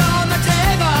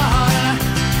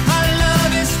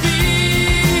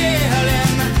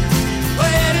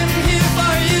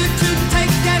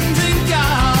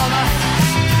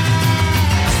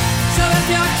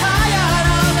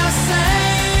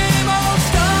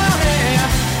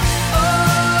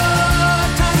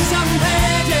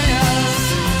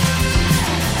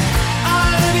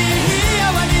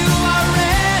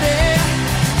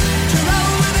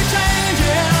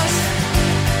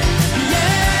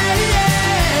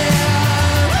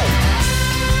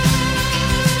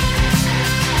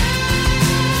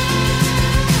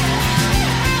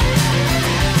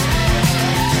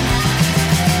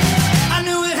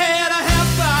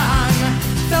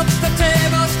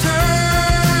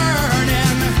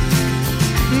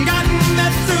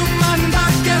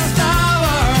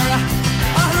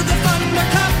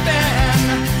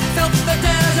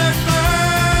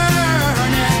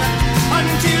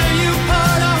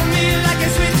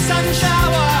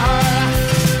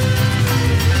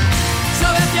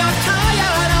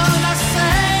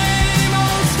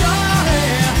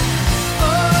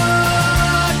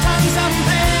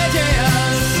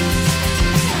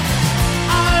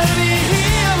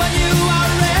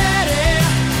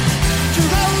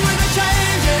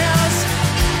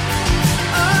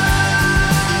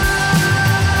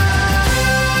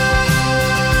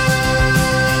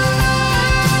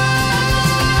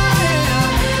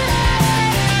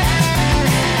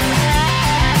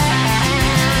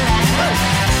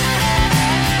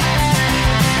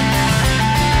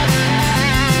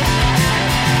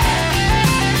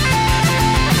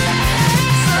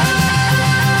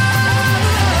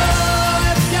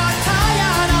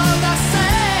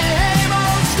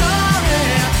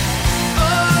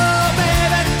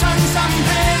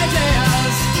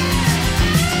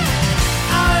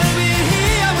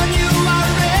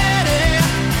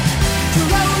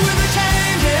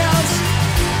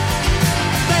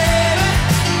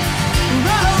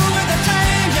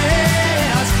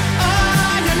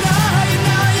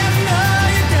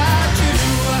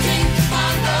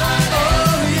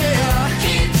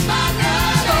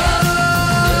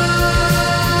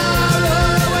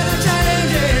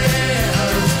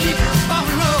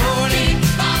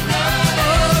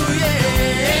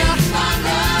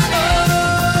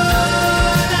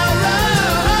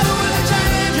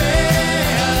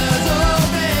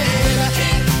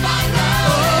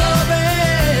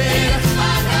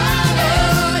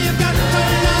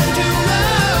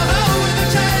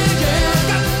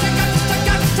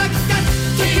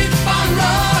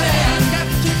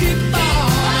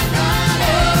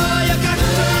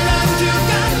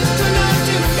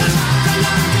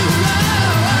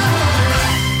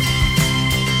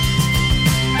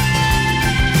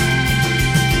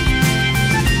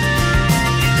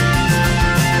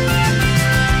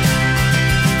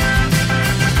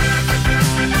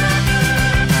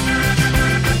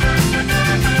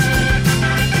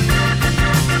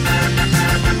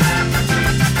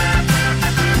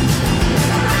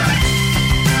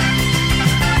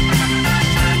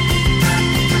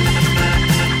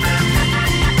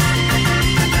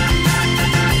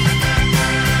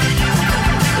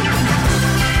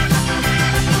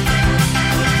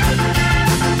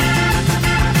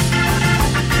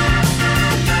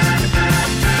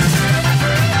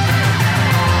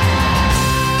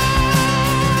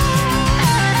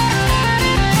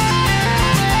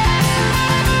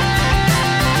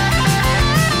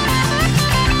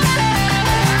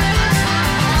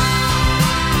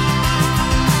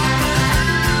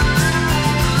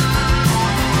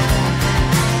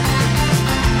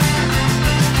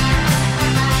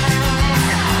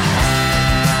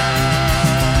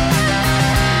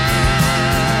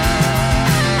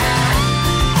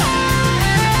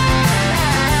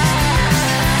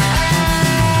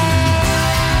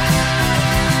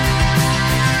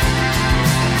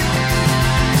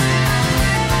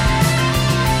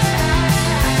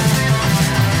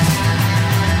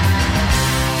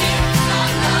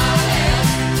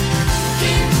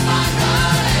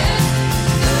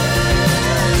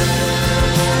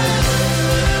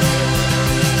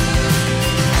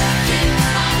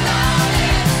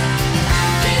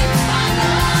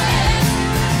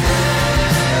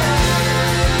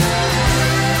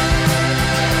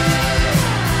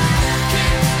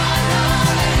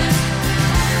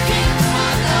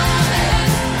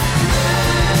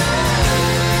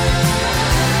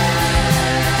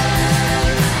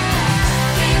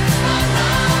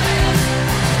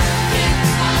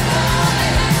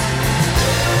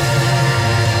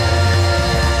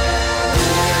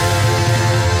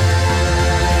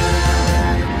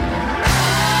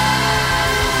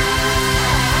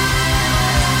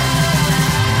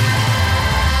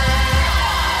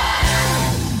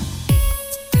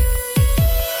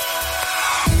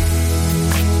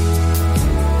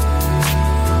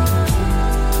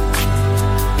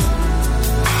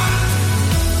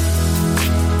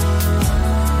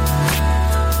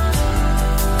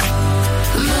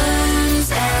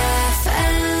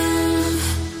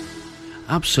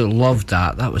absolutely loved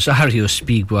that. That was REO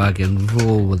Speedwagon,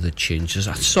 Roll with the Changes.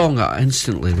 A song I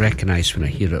instantly recognise when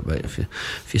I hear it, but if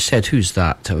you said who's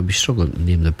that, I would be struggling to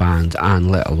name the band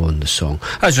and let alone the song.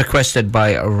 As requested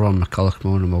by Ron McCulloch,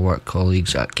 one of my work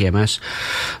colleagues at KMS.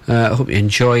 I hope you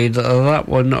enjoyed that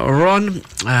one, Ron.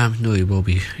 No, he will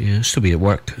be still be at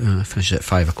work. Finishes at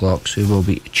 5 o'clock, so he will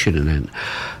be tuning in.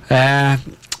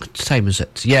 What time is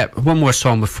it? Yeah, one more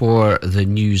song before the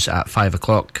news at 5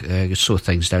 o'clock. Slow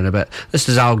things down a bit. This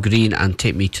is Al Green and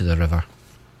Take Me to the River.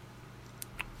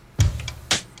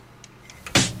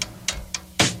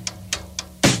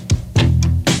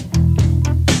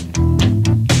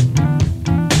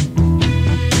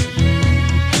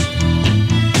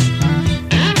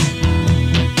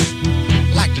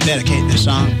 I'd like to dedicate this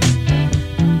song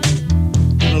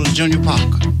to little Junior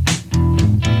Parker.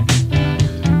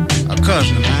 A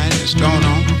cousin of mine that's gone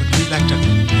on, but we'd like to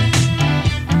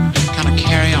kind of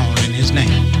carry on in his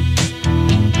name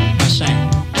by saying,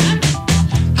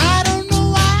 I don't know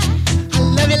why I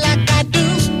love you like I do.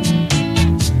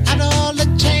 After all the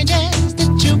changes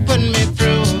that you put me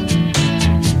through,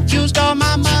 used all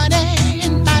my money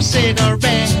and my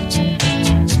cigarettes,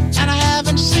 and I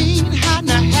haven't seen how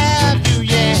to have you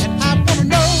yet. I wanna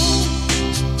know,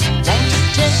 won't you tell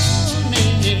me?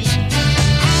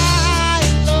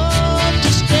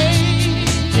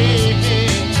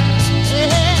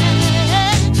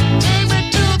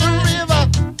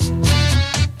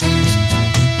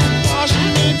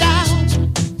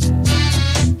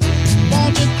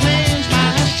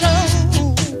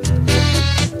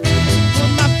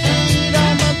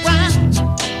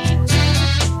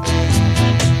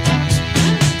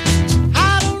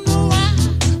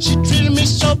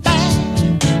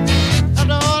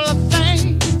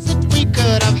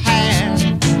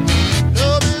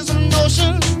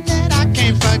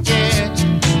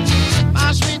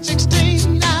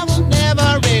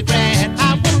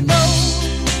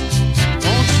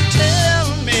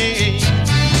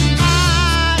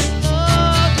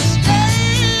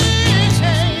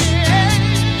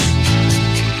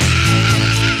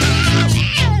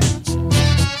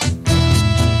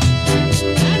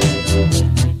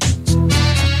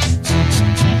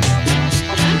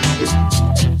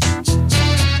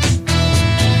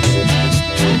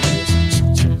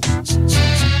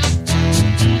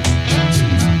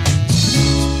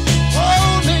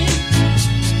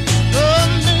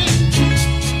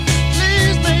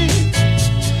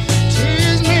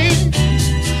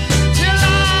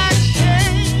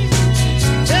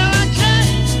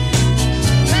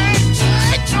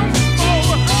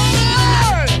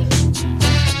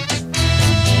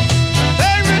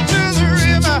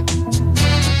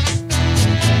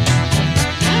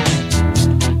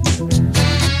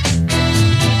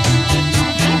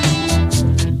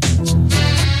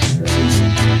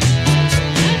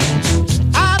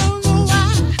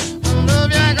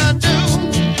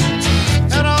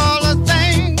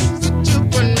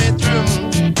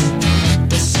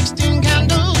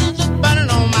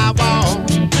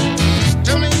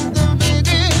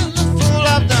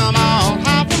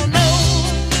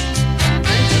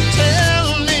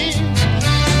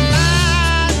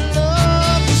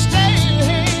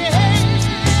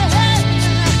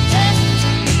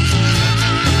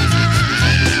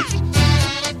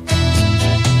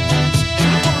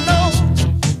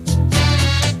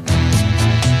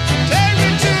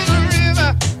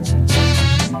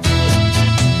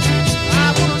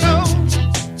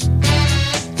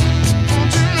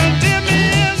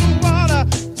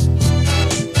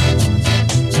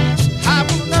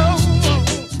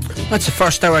 That's the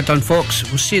first hour done, folks.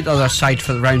 We'll see you at the other side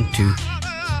for the round two.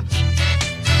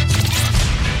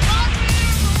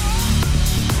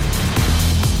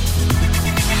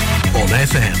 On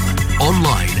FM,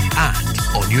 online and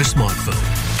on your smartphone.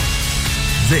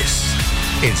 This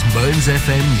is Mearns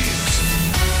FM News.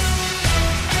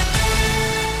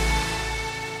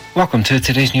 Welcome to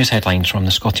today's news headlines from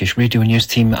the Scottish Radio News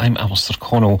team. I'm Alistair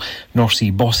Connell. North Sea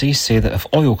bosses say that if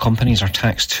oil companies are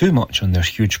taxed too much on their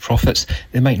huge profits,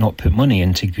 they might not put money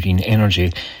into green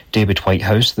energy. David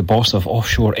Whitehouse, the boss of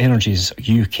Offshore Energies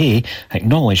UK,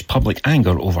 acknowledged public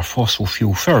anger over fossil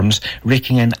fuel firms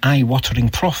raking in eye-watering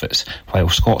profits while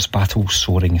Scots battle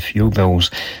soaring fuel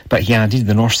bills. But he added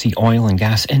the North Sea oil and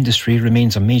gas industry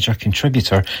remains a major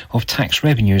contributor of tax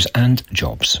revenues and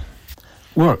jobs.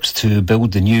 Works to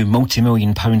build the new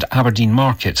multi-million-pound Aberdeen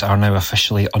market are now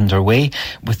officially underway,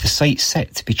 with the site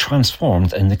set to be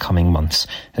transformed in the coming months.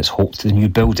 It's hoped the new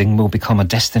building will become a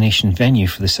destination venue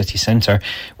for the city centre,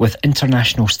 with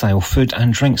international-style food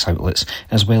and drinks outlets,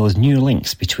 as well as new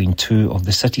links between two of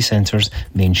the city centre's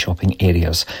main shopping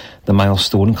areas. The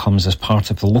milestone comes as part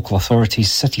of the local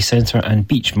authority's city centre and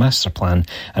beach master plan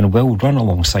and will run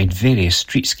alongside various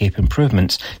streetscape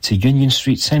improvements to Union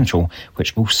Street Central,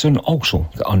 which will soon also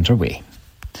get underway.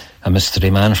 A mystery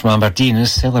man from Aberdeen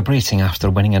is celebrating after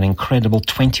winning an incredible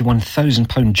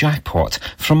 £21,000 jackpot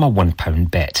from a £1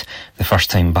 bet. The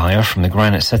first-time buyer from the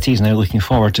Granite City is now looking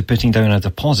forward to putting down a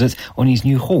deposit on his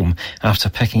new home after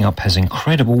picking up his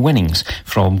incredible winnings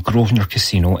from Grosvenor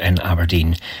Casino in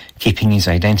Aberdeen. Keeping his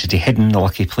identity hidden, the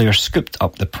lucky player scooped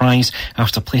up the prize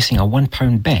after placing a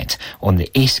 £1 bet on the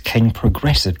Ace King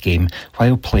progressive game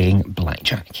while playing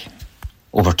blackjack.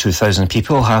 Over 2,000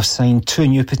 people have signed 2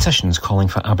 new petitions calling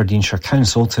for Aberdeenshire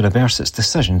Council to reverse its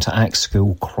decision to axe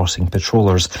school crossing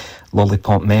patrollers.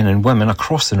 Lollipop men and women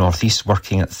across the North East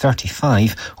working at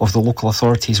 35 of the local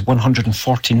authority's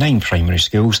 149 primary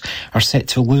schools are set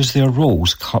to lose their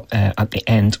roles at the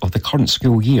end of the current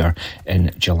school year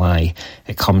in July.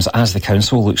 It comes as the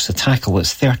council looks to tackle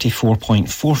its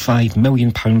 £34.45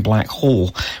 million black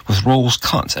hole, with roles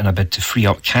cut in a bid to free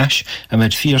up cash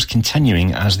amid fears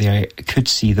continuing as they could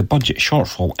see the budget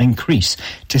shortfall increase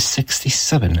to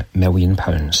 £67 million.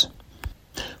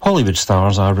 Hollywood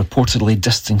stars are reportedly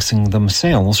distancing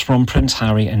themselves from Prince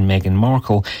Harry and Meghan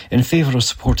Markle in favour of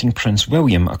supporting Prince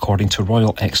William, according to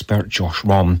royal expert Josh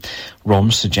Rom.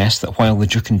 Rom suggests that while the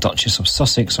Duke and Duchess of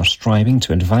Sussex are striving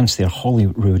to advance their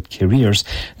Hollywood careers,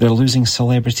 they're losing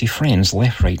celebrity friends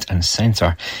left, right and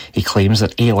centre. He claims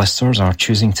that A-listers are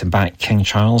choosing to back King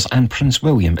Charles and Prince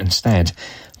William instead.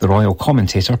 The royal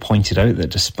commentator pointed out that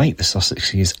despite the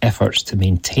Sussexes' efforts to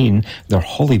maintain their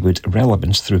Hollywood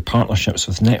relevance through partnerships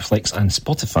with Netflix and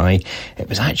Spotify, it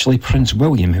was actually Prince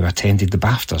William who attended the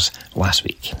BAFTAs last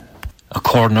week. A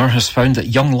coroner has found that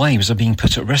young lives are being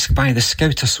put at risk by the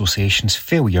Scout Association's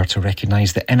failure to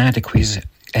recognise the inadequacies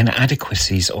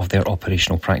of their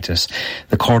operational practice.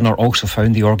 The coroner also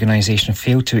found the organisation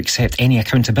failed to accept any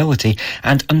accountability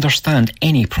and understand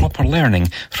any proper learning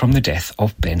from the death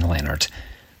of Ben Leonard.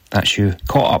 That's you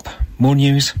caught up. More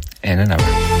news in an hour.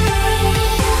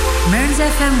 Mearns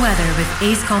FM weather with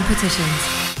Ace Competitions.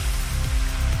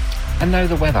 And now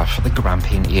the weather for the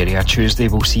Grampian area. Tuesday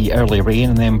will see early rain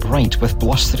and then bright with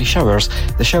blustery showers.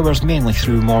 The showers mainly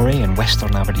through Moray and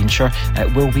western Aberdeenshire.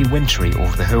 It will be wintry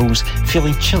over the hills,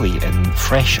 feeling chilly in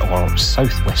fresh or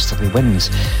southwesterly winds.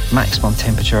 Maximum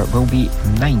temperature will be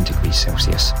 9 degrees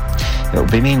Celsius. It will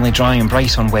be mainly dry and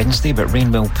bright on Wednesday, but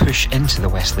rain will push into the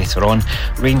west later on.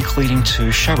 Rain clearing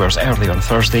to showers early on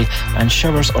Thursday, and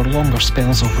showers or longer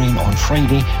spells of rain on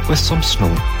Friday with some snow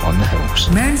on the hills.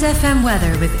 Mearns FM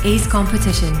weather with Ace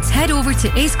Competitions. Head over to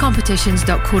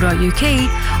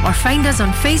acecompetitions.co.uk or find us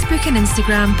on Facebook and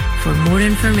Instagram for more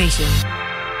information.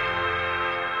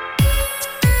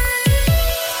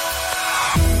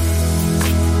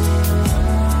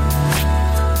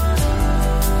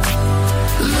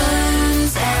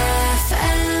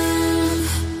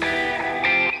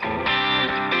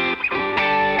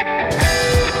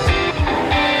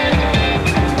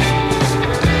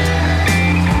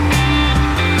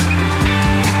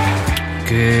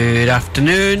 Good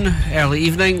afternoon, early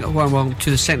evening, welcome to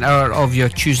the second hour of your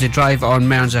Tuesday drive on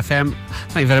Mearns FM.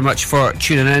 Thank you very much for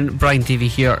tuning in. Brian Davey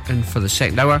here in for the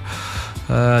second hour.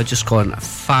 Just gone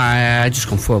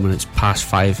 4 minutes past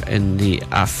 5 in the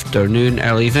afternoon,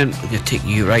 early evening. We're going to take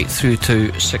you right through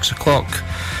to 6 o'clock.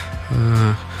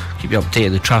 Keep you updated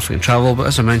on the traffic and travel, but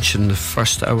as I mentioned the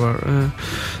first hour,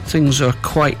 things are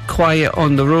quite quiet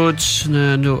on the roads.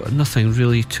 No, nothing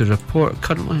really to report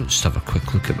currently. Let's just have a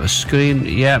quick look at my screen.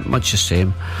 Yeah, much the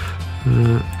same.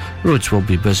 Roads will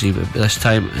be busy, but this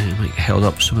time it might get held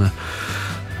up some of the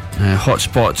hot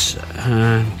spots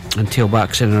and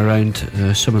tailbacks in and around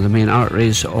some of the main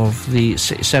arteries of the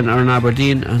city centre in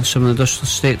Aberdeen and some of the industrial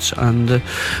estates and the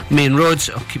main roads.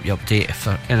 I'll keep you updated if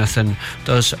anything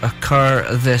does occur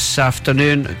this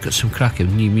afternoon. I've got some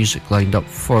cracking new music lined up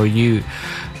for you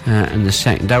in the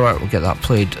second hour. We'll get that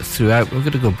played throughout. We're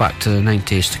going to go back to the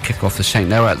 90s to kick off the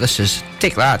second hour. This is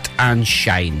Take That and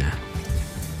Shine.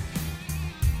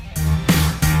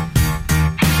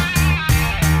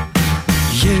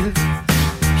 You're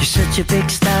such a big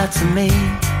star to me.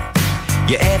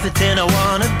 You're everything I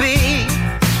wanna be,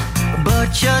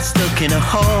 but you're stuck in a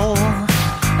hole,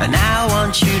 and I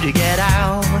want you to get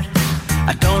out.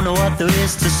 I don't know what there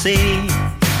is to see,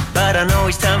 but I know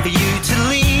it's time for you to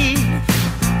leave.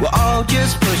 We're all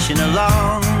just pushing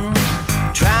along,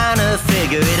 trying to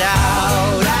figure it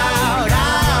out, out,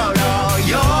 out. Oh,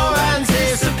 your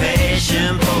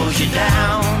anticipation pulls you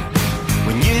down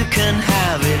when you can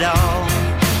have it all.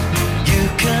 You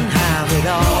can have it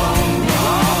all.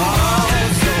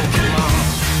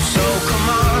 So come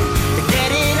on,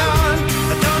 get it on.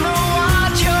 I don't know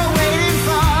what you're waiting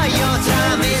for. Your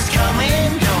time is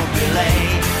coming, don't be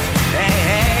late. Hey,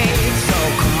 hey, so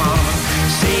come on,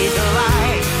 see the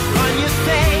light on your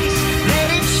face. Let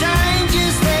it shine,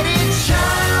 just let it shine.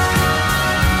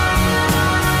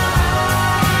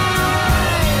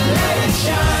 Let it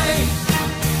shine.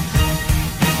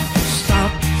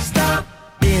 Stop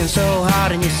being so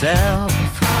hard on yourself.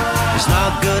 It's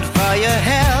not good for your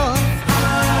health.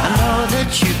 I know that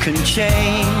you can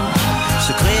change,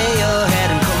 so clear your head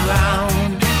and come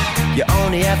round. You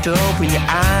only have to open your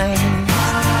eyes.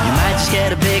 You might just get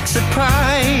a big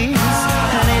surprise,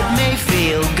 and it may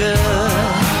feel good,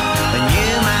 and you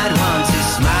might want to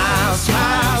smile,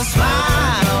 smile,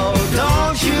 smile. Oh,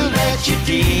 don't you let your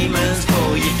demons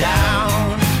pull you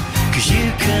down, 'cause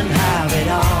you can have it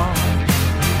all.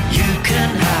 You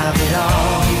can have it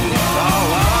all. Oh,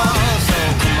 oh, so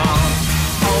come on,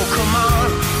 oh come on,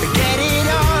 get it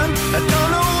on. I don't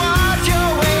know what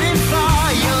you're waiting for.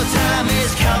 Your time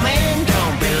is coming,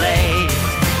 don't be late.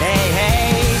 Hey,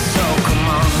 hey, so come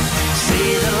on, see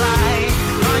the light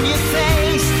on your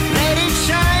face. Let it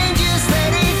shine, just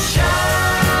let it shine.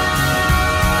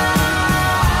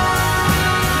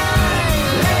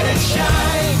 Let it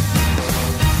shine.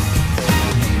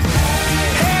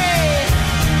 Hey,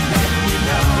 let me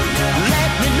know, yeah.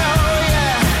 Let me know,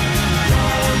 yeah.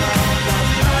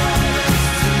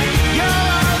 You're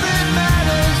all that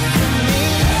matters to me.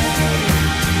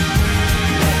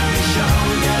 Let me show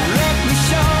ya. Let me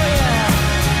show ya.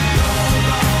 You're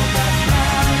all that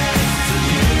matters to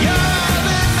me. You're all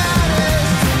that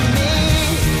matters to me.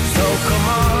 So come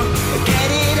on, get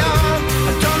it on.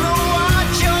 I don't know what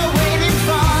you're waiting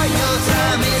for. Your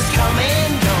time is coming,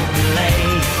 don't be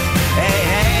late. Hey,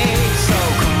 hey, so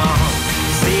come on,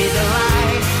 see the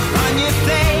light on your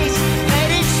face. Let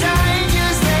it shine,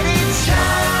 just let it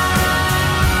shine. Let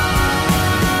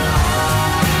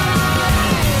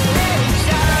it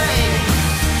shine.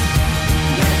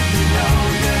 Let me know,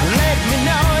 yeah. Let me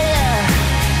know, yeah.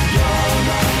 You're all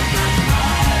that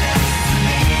matters to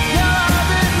me. You're all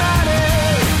that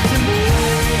matters to me.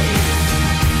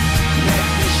 Let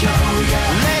me show ya.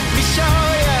 Let me show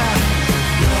ya.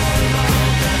 You're all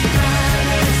that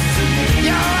matters to me.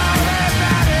 You're all that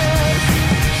matters.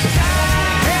 Shine.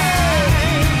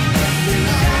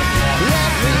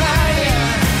 Let me light ya.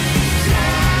 Let me light ya.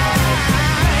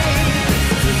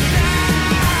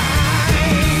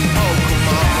 Oh, come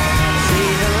on.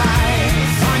 See the light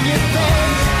on your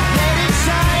face. Let it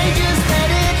shine, just let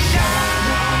it shine.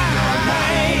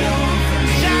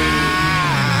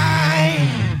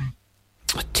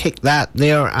 Take that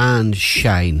there and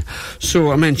shine.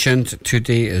 So I mentioned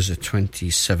today is the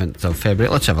 27th of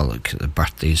February. Let's have a look at the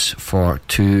birthdays for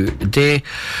today.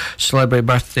 Celebrity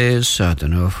birthdays, I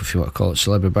don't know if you want to call it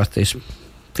celebrity birthdays,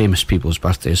 famous people's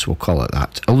birthdays, we'll call it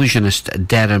that. Illusionist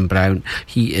Derren Brown,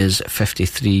 he is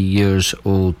 53 years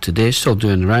old today, still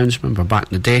doing the rounds. Remember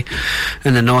back in the day,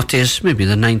 in the noughties, maybe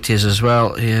the 90s as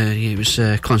well, he was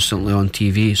constantly on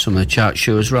TV, some of the chat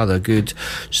shows, rather good,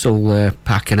 still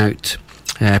packing out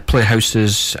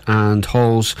playhouses and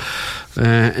halls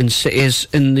in cities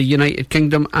in the United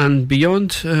Kingdom and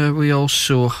beyond. We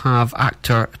also have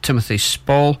actor Timothy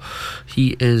Spall.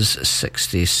 He is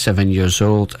 67 years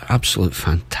old. Absolute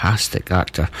fantastic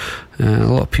actor. A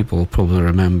lot of people will probably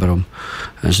remember him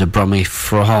as a Brummie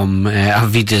from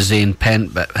Vida Zane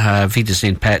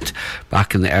Pet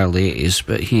back in the early 80s,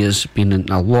 but he has been in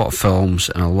a lot of films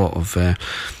and a lot of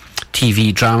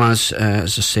TV dramas.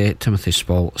 As I say, Timothy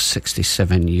Spall,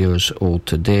 67 years old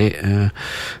today.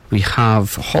 We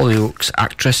have Hollyoaks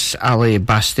actress Ali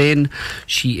Bastain.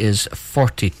 She is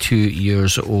 42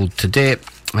 years old today.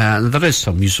 There is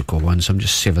some musical ones, I'm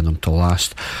just saving them to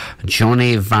last.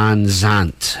 Johnny Van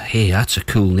Zant, hey, that's a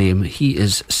cool name. He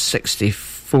is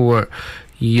 64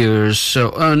 years.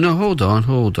 So, no, hold on.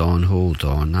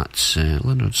 That's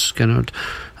Lynyrd Skynyrd.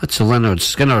 That's a Lynyrd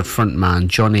Skynyrd frontman,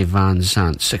 Johnny Van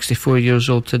Zant, 64 years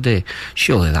old today.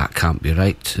 Surely that can't be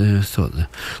right. I thought the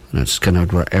Lynyrd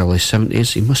Skynyrd were early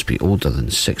 70s. He must be older than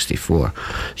 64.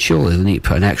 Surely they need to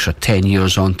put an extra 10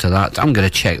 years onto that. I'm going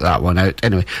to check that one out.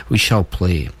 Anyway, we shall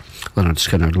play Lynyrd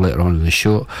Skynyrd later on in the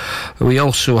show. We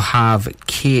also have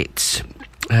Kate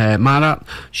Mara,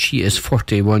 she is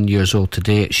 41 years old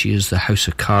today. She is the House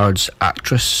of Cards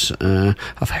actress.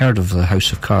 I've heard of the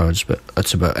House of Cards, but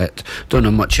that's about it. Don't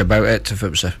know much about it. If it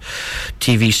was a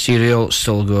TV serial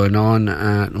still going on,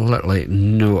 literally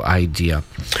no idea.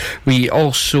 We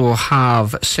also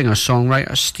have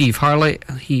singer-songwriter Steve Harley.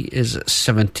 He is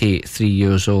 73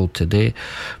 years old today.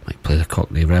 Might play the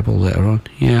Cockney Rebel later on.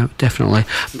 Yeah, definitely.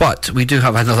 But we do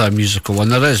have another musical one.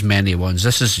 There is many ones.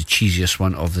 This is the cheesiest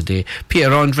one of the day.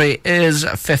 Peter Andre is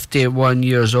 51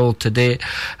 years old today.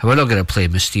 And we're not going to play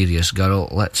Mysterious Girl.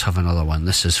 Let's have another one.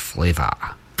 This is Flavour.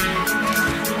 Party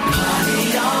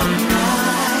all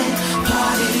night,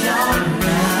 party all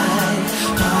night,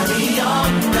 party all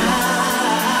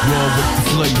night. Roll with the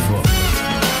flavor.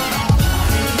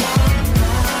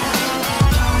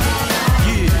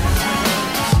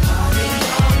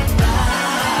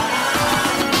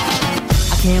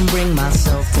 I can't bring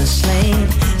myself to sleep,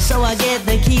 so I get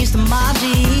the keys to my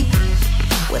Jeep.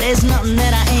 Well, there's nothing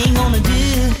that I ain't gonna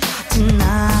do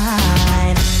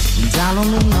tonight. Dial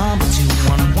on the number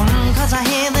 211, 'cause I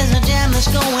hear there's a jam that's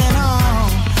going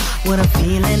on. What a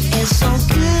feeling is so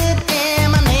good in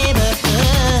my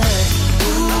neighborhood.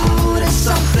 Ooh, there's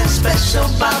something special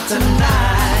about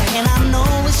tonight, and I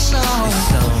know it's so,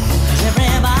 'cause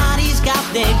everybody's got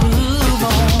their groove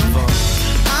on.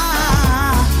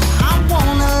 I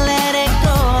wanna let it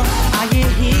go. Are you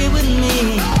here with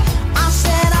me? I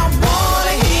said I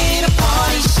wanna hear the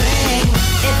party sing.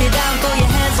 If you're down, throw your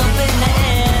hands up in the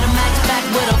air. The Max back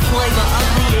with a flavor of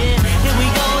the year. Here we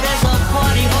go, there's a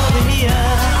party over here.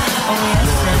 Oh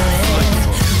yes it is.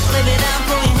 Flip it down,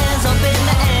 throw your hands up in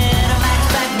the air. The Max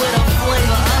back with a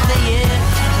flavor of the year.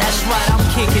 That's right, I'm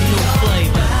kicking new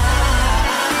flavor.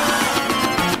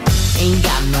 Ain't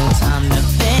got no time to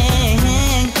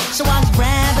think, so I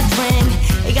grab a drink.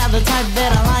 You got the type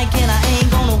that I like, and I ain't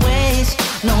gonna waste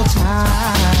no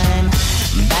time.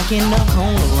 Back in the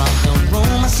corner of the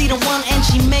room, I see the one and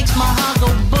she makes my heart go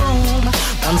boom.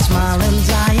 One smile and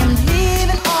I am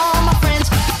leaving all my friends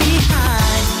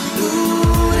behind.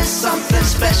 Ooh, there's something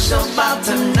special about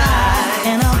tonight,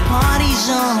 and our party's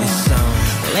on.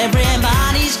 Well,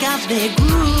 everybody's got their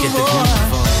groove on.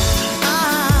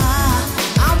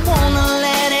 I wanna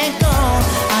let it go.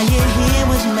 Are you here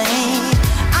with me?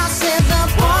 I said the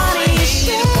party's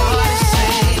sing.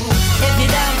 If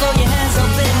you're down, throw your hands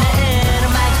up in the air. The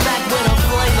Max back with a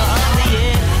flavor of the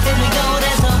year. Here we go,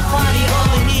 there's a party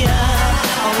over here.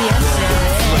 Oh yes it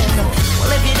is.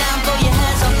 Well, if you're down, throw your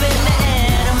hands up in the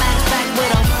air. The Max back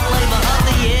with a flavor of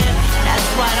the year. That's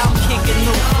right, I'm kicking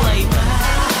new flavor.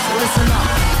 So listen up.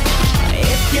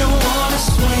 If you wanna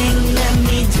swing, let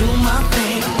me do my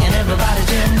thing, and everybody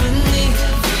jam with me.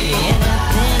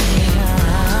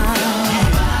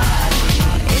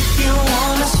 If you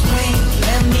wanna swing,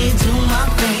 let me do my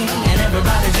thing, and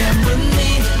everybody jam with me.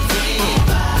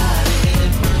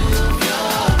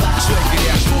 Check it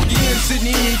out, throw your hands in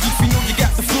the air if you know you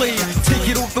got the flair. Take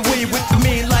it off the way with the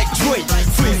man like Dre.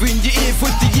 Flavor in your ear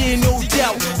for the year, no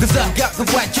doubt. 'Cause I got the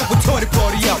right, yo, we're turning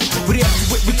party out. But after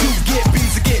what we do, get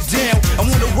busy, get down. I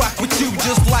wanna rock with you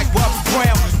just like Robert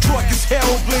Brown. Drunk as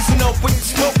hell, blazing up with the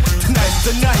smoke. Tonight's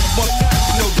the night,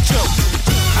 motherfucker, no joke.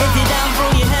 If you're down,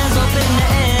 throw your hands up in the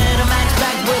air. The Max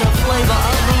back with a flavor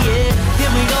of the year.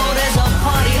 Here we go, there's a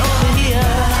party over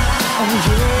here. Oh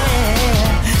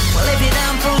yeah. Well, if you're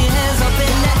down, throw your hands up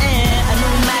in the air. A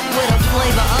new Mac with a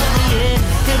flavor of the year.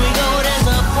 Here we go, there's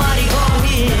a party over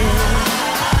here.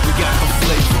 We got the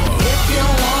flavor. If you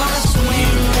wanna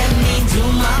swing, let me do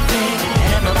my thing,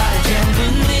 and everybody jam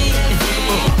with me.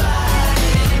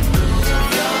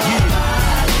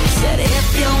 Said if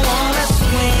you wanna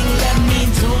swing, let me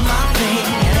do my thing,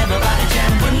 and everybody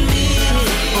jam with me.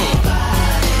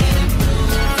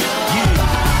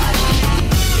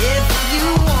 If you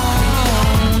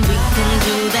want, we can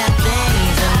do that thing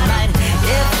tonight.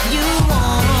 If you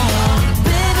want,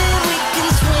 baby, we can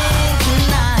swing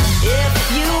tonight. If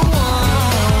you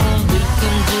want, we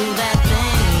can do that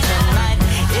thing tonight.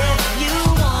 If you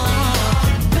want,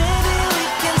 baby, we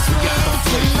can swing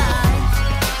tonight.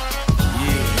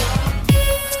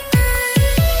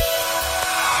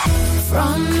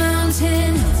 From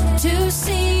mountain to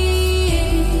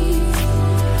sea,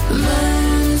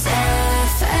 Moons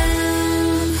FM.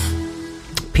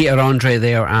 Peter Andre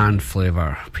there and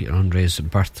Flavour. Peter Andre's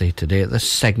birthday today. This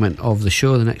segment of the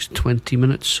show, the next 20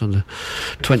 minutes, so the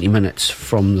 20 minutes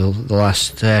from the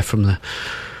last from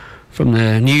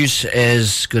the news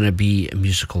is going to be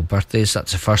musical birthdays.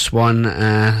 That's the first one.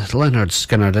 Leonard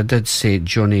Skinner. I did say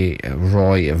Johnny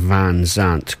Roy Van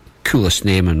Zant coolest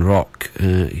name in rock.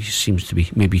 He seems to be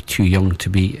maybe too young to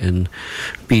be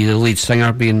the lead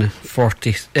singer, being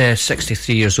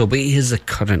 63 years old, but he is the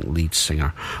current lead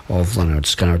singer of Lynyrd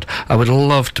Skynyrd. I would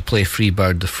love to play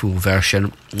Freebird, the full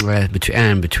version,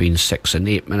 between 6 and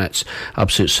 8 minutes.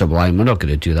 Absolute sublime. We're not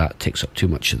going to do that, it takes up too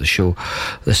much of the show.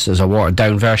 This is a watered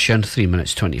down version, 3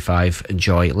 minutes 25.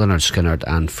 Enjoy Lynyrd Skynyrd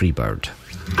and Freebird.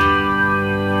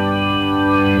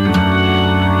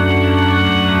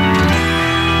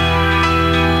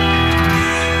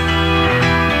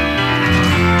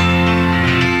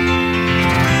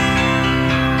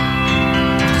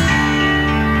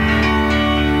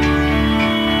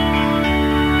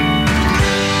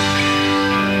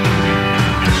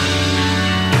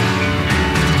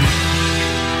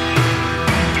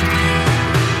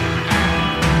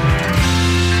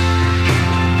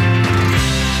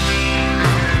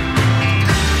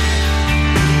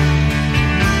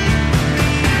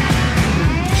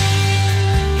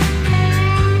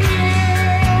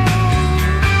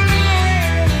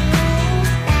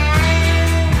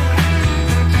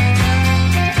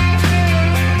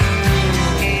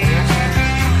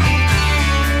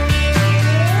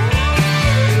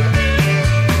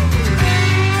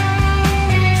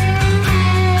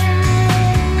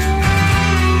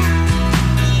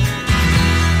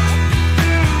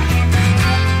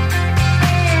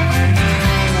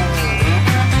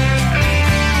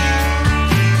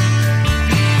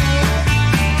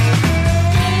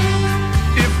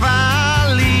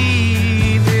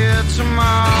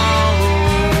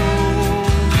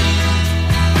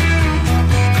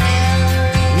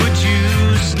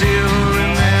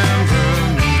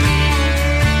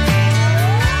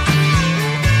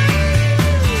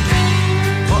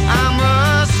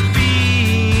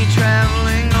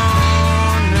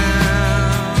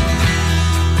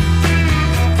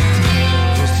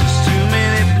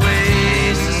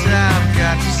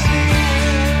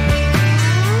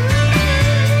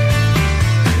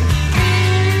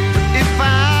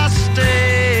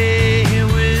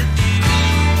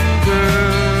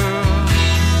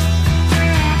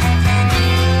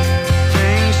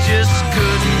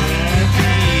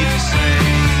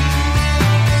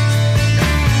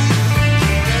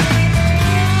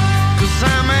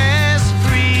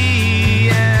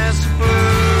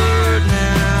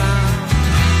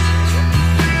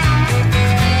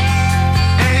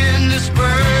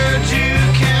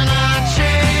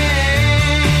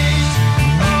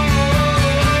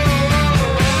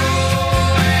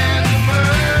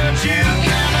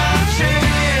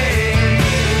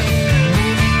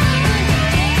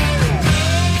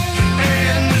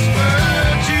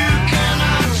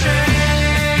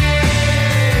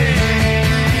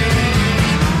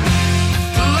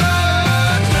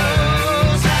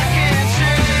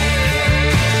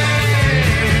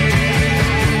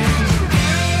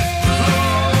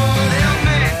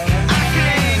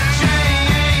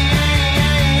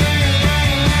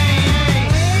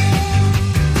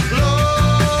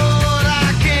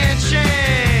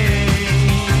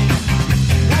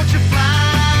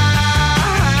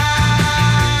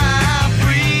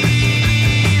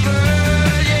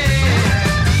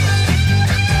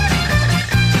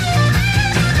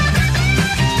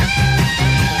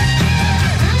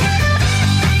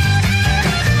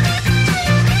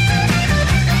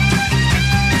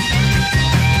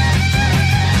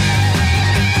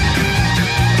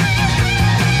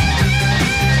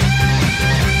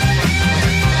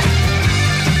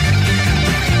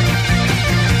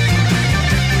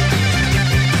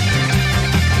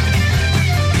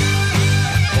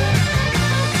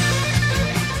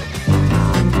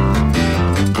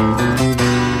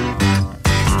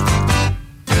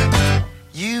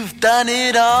 done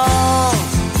it all.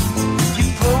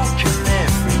 You've broken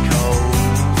every code.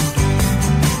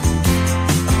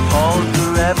 Appalled the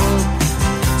rebel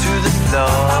to the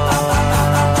floor.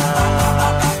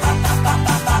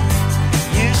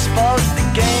 You spoke the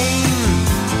game,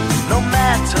 no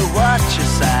matter what you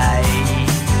say.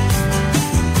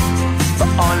 But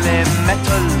only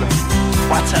metal,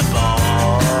 what a bore.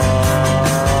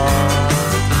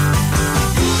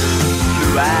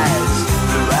 Blue eyes,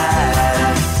 blue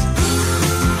eyes.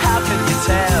 How can you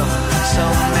tell so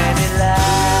many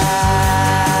lies?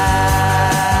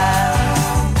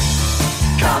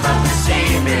 Come up and see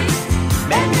me,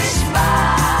 make me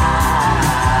smile.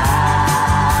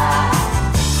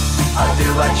 I'll do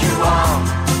what you want,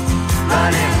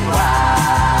 running wild.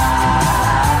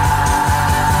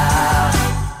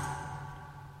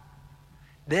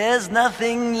 There's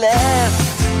nothing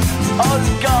left, all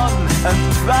gone and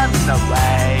run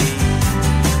away.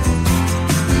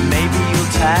 Maybe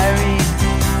you'll tarry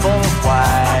for a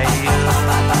while.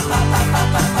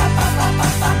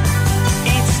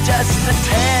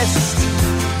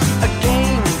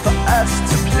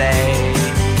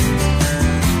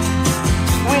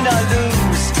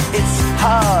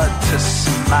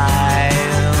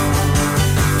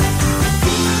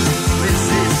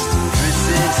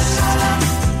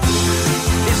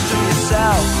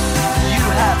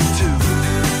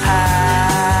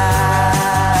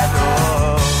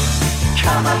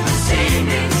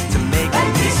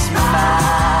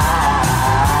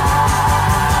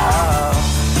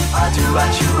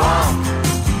 what you want,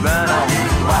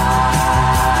 running wild.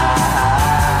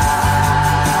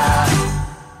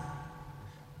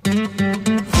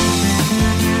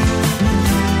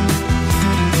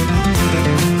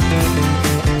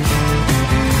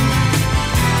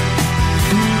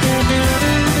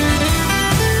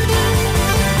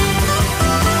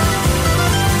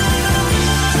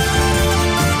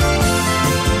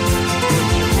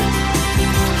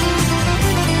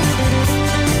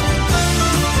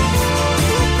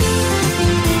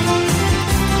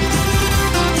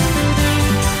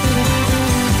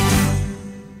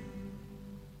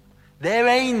 There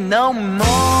ain't no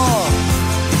more.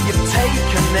 You've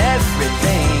taken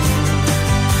everything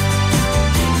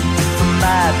from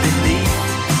my belief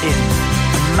in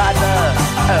Mother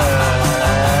Earth.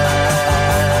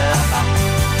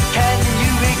 Can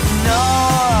you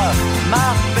ignore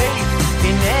my faith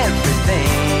in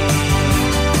everything?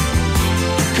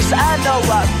 'Cause I know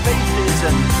what faith is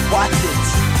and what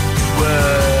it's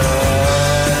worth.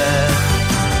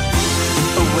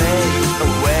 Away,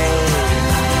 away.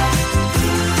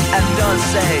 And don't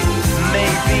say,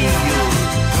 maybe you'll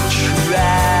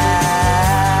try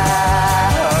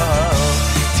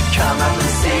to come up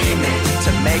and see me,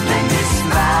 to make me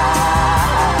smile.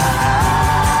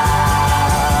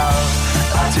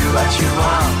 Do what you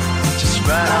want, just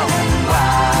run on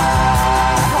wild.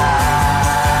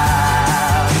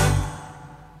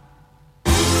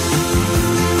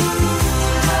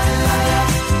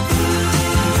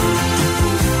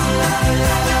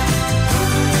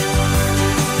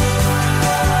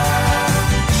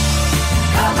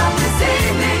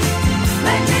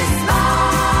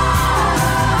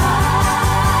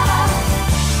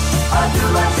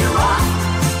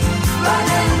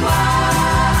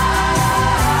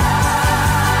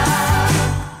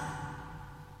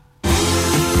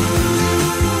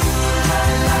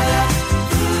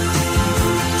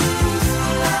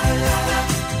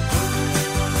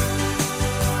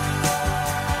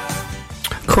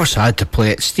 Of course I had to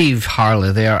play it. Steve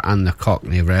Harley there and the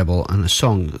Cockney Rebel, and a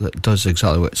song that does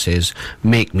exactly what it says,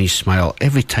 make me smile.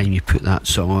 Every time you put that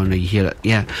song on or you hear it,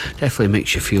 yeah, definitely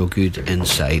makes you feel good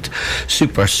inside.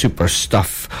 Super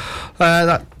stuff.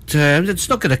 It's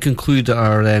not going to conclude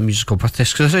our musical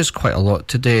birthdays, because there is quite a lot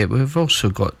today. We've also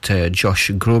got Josh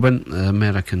Groban, the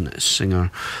American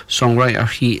singer-songwriter.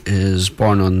 He is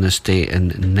born on this day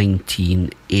in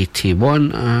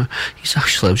 1981. He's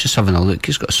actually, I was just having a look,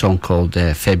 he's got a song called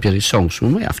February Song, so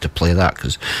we might have to play that,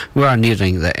 because we are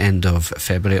nearing the end of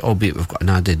February, albeit we've got an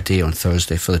added day on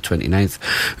Thursday for the 29th.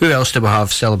 Who else do we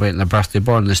have celebrating their birthday?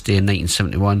 Born this day in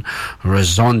 1971,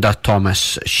 Rozonda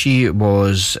Thomas. She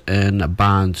was in a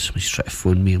band. Somebody's trying to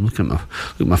phone me. I'm looking at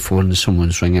my phone and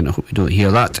someone's ringing. I hope you don't hear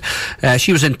that.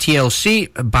 She was in TLC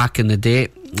back in the day.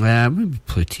 We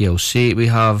play TLC. We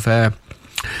have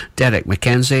Derek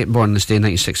McKenzie, born this day in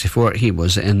 1964. He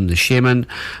was in The Shaman.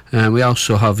 We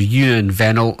also have Ewan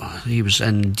Venell. He was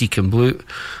in Deacon Blue.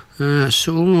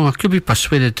 So I could be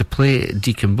persuaded to play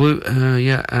Deacon Blue.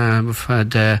 We've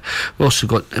also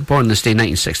got, born this day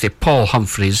 1960, Paul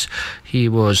Humphreys. He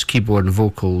was keyboard and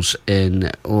vocals in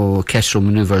Orchestral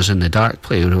Manoeuvres in the Dark,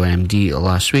 played with OMD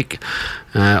last week.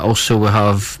 Also we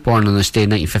have, born on this day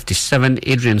 1957,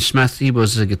 Adrian Smith. He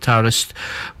was the guitarist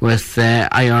with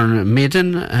Iron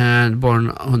Maiden, and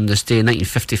born on this day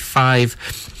 1955.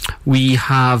 We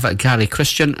have Gary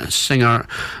Christian, singer,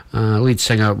 lead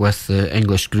singer with the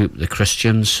English group The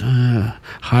Christians.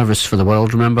 Harvest for the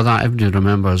World, remember that? Everybody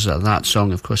remembers that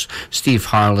song, of course. Steve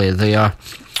Harley there.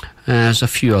 There's a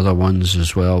few other ones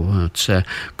as well. It's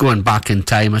going back in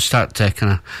time. I start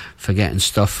kind of forgetting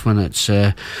stuff when it's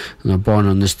born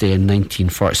on this day in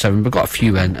 1947. We've got a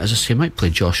few in. As I say, I might play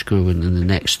Josh Groban in the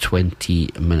next 20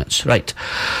 minutes. Right.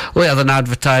 Later than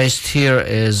advertised, here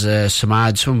is some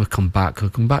ads. When we come back,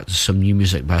 we'll come back to some new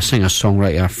music by a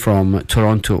singer-songwriter from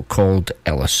Toronto called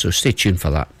Ellis. So stay tuned for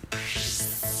that.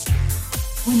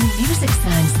 When music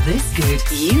sounds this good,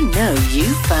 you know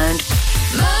you found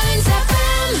Minds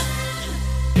FM.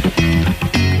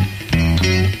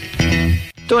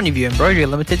 Stoneyview Embroidery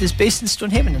Limited is based in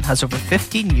Stonehaven and has over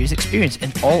 15 years experience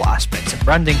in all aspects of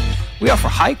branding. We offer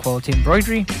high quality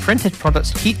embroidery, printed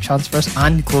products, heat transfers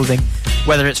and clothing.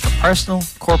 Whether it's for personal,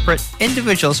 corporate,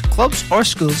 individuals, clubs or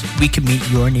schools, we can meet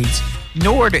your needs.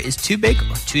 No order is too big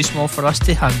or too small for us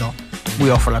to handle. We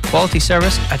offer a quality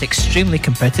service at extremely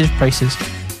competitive prices.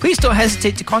 Please don't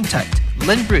hesitate to contact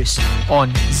Lynn Bruce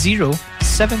on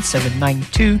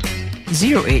 07792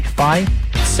 085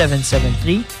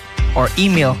 773 or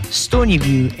email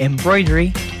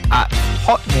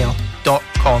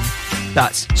stonyviewembroidery@hotmail.com.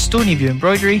 That's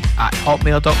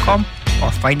stonyviewembroidery@hotmail.com,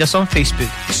 or find us on Facebook,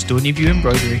 Stonyview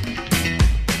Embroidery.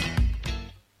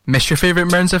 Miss your favourite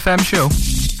Mearns FM show?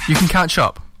 You can catch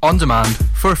up on demand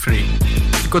for free.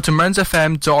 Go to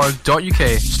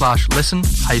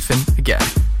mearnsfm.org.uk/listen-again.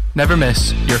 Never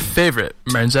miss your favourite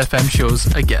Mearns FM shows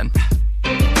again.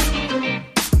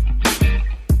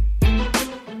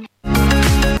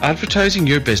 Advertising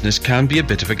your business can be a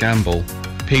bit of a gamble.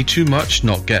 Pay too much,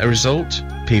 not get a result.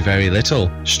 Pay very little,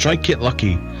 strike it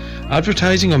lucky.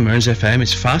 Advertising on Mearns FM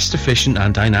is fast, efficient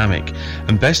and dynamic,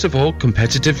 and best of all,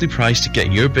 competitively priced to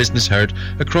get your business heard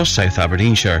across South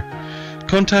Aberdeenshire.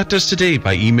 Contact us today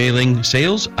by emailing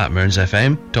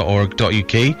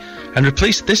sales@mearnsfm.org.uk and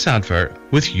replace this advert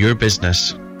with your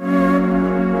business.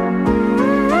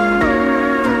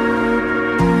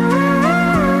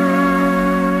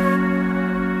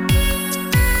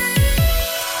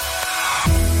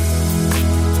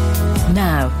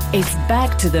 Now, it's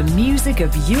back to the music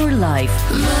of your life.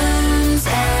 Mearns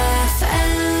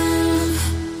FM.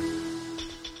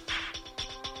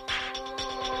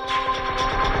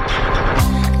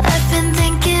 I've been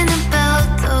thinking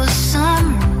about those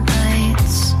summer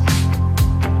nights,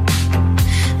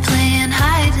 playing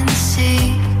hide and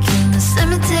seek in the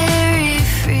cemetery,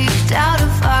 freaked out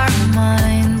of our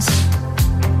minds.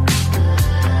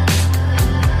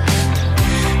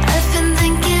 I've been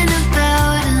thinking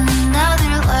about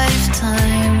another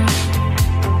lifetime.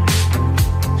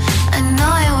 I know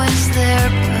I was there,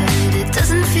 but it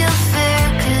doesn't feel fair,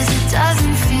 'cause it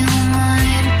doesn't feel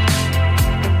mine.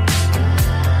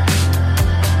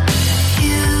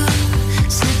 You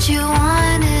said you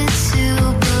wanted to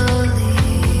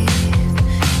believe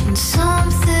in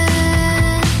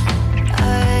something.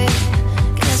 I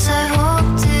guess I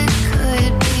hoped it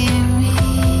could be me.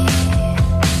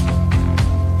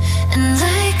 And I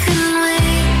couldn't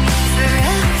wait.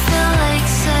 Forever felt like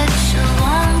such a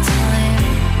long time.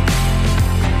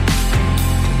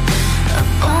 Up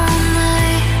all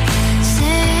night,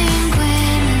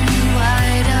 sanguine and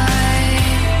wide-eyed.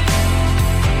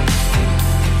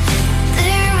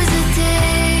 There was a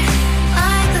day I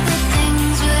thought that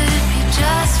things would be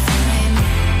just fine.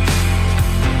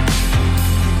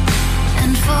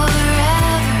 And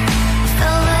forever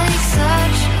felt like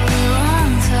such a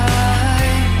long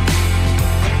time.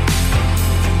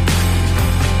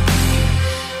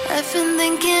 I've been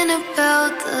thinking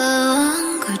about the long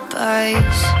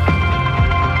goodbyes.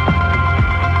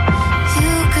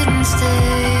 You couldn't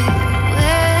stay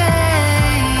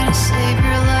away to save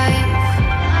your life.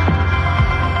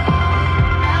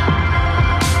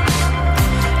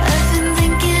 I've been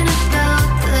thinking about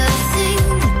the thing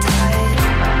that died,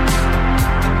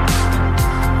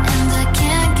 and I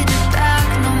can't get it back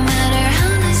no matter how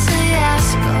nice I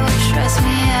ask. Oh, trust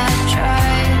me, I've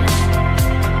tried.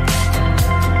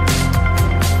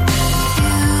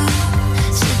 You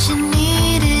said you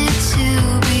needed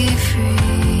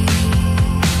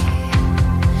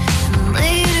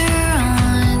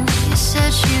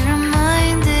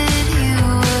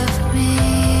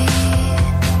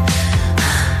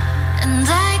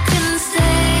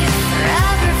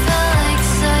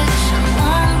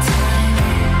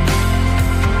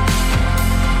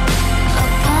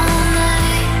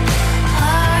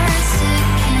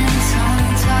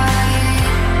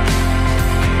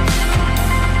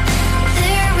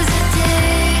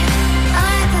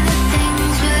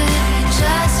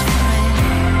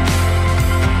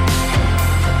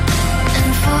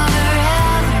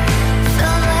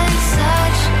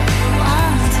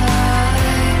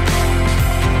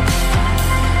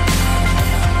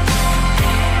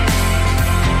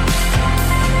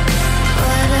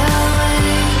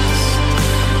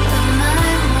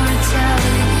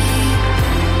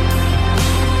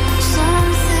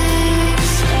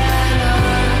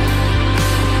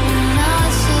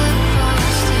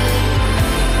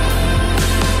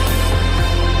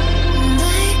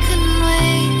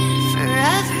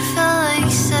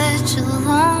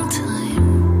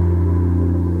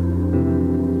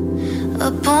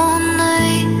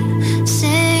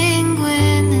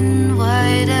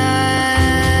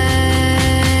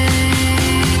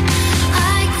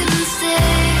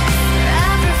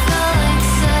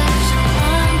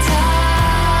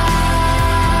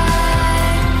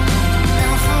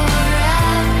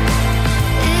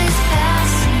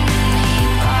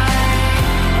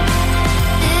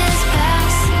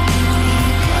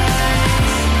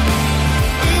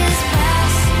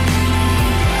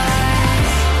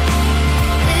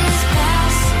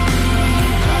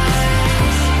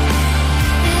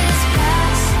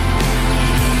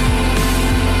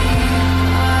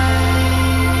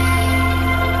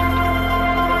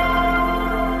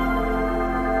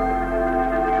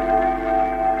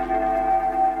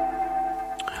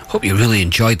Hope you really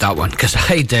enjoyed that one, because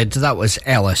I did. That was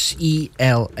Ellis,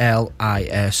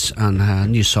 E-L-L-I-S, and a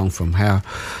new song from her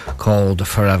called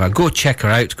Forever. Go check her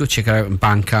out. Go check her out on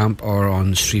Bandcamp or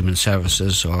on streaming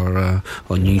services or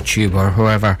on YouTube or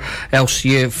wherever else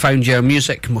you found your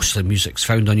music. Mostly music's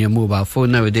found on your mobile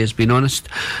phone nowadays, being honest.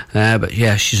 But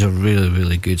yeah, she's a really,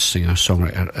 really good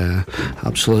singer-songwriter.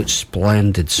 Absolute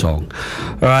splendid song.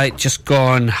 Alright, just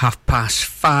gone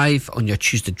 5:30 on your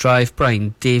Tuesday drive.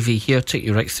 Brian Davey here, take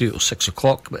you right through till 6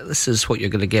 o'clock, but this is what you're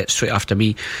going to get straight after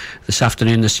me this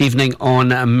afternoon, this evening on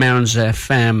Mearns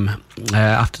FM.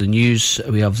 After the news,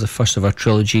 we have the first of our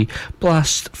trilogy,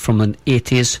 Blast from the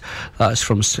 80s. That's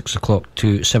from 6 o'clock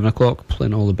to 7 o'clock,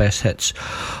 playing all the best hits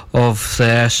of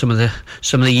some of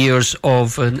the years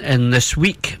of in this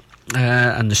week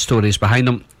and the stories behind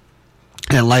them.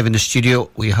 And live in the studio,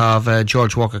 we have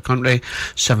George Walker Country,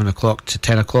 7 o'clock to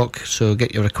 10 o'clock. So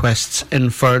get your requests in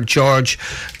for George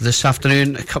this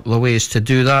afternoon. A couple of ways to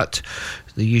do that.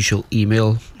 The usual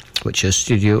email, which is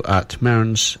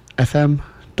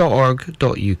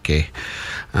studio@mearnsfm.org.uk,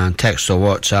 and text or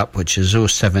WhatsApp, which is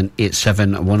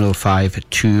 0787 105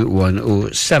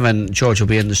 2107. George will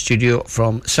be in the studio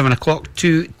from 7 o'clock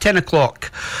to 10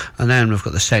 o'clock. And then we've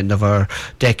got the second of our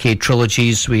decade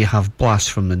trilogies. We have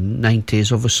Blast from the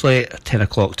 90s, obviously, 10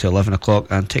 o'clock to 11 o'clock,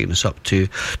 and taking us up to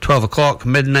 12 o'clock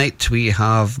midnight, we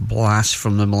have Blast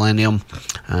from the Millennium,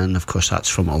 and of course that's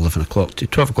from 11 o'clock to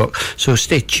 12 o'clock. So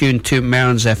stay tuned to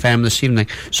Mearns FM this evening.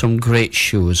 Some great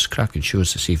shows, cracking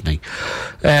shows this evening.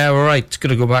 Alright,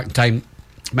 going to go back in time.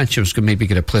 I mentioned I was maybe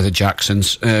going to play the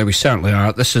Jacksons. We certainly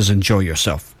are. This is Enjoy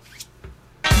Yourself.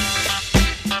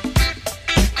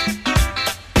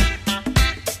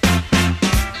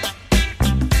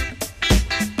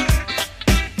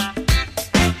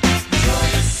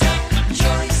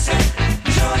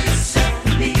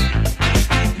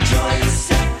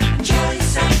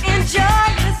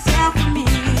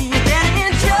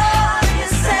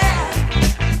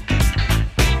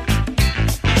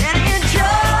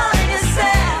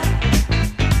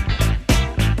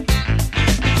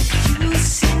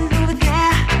 See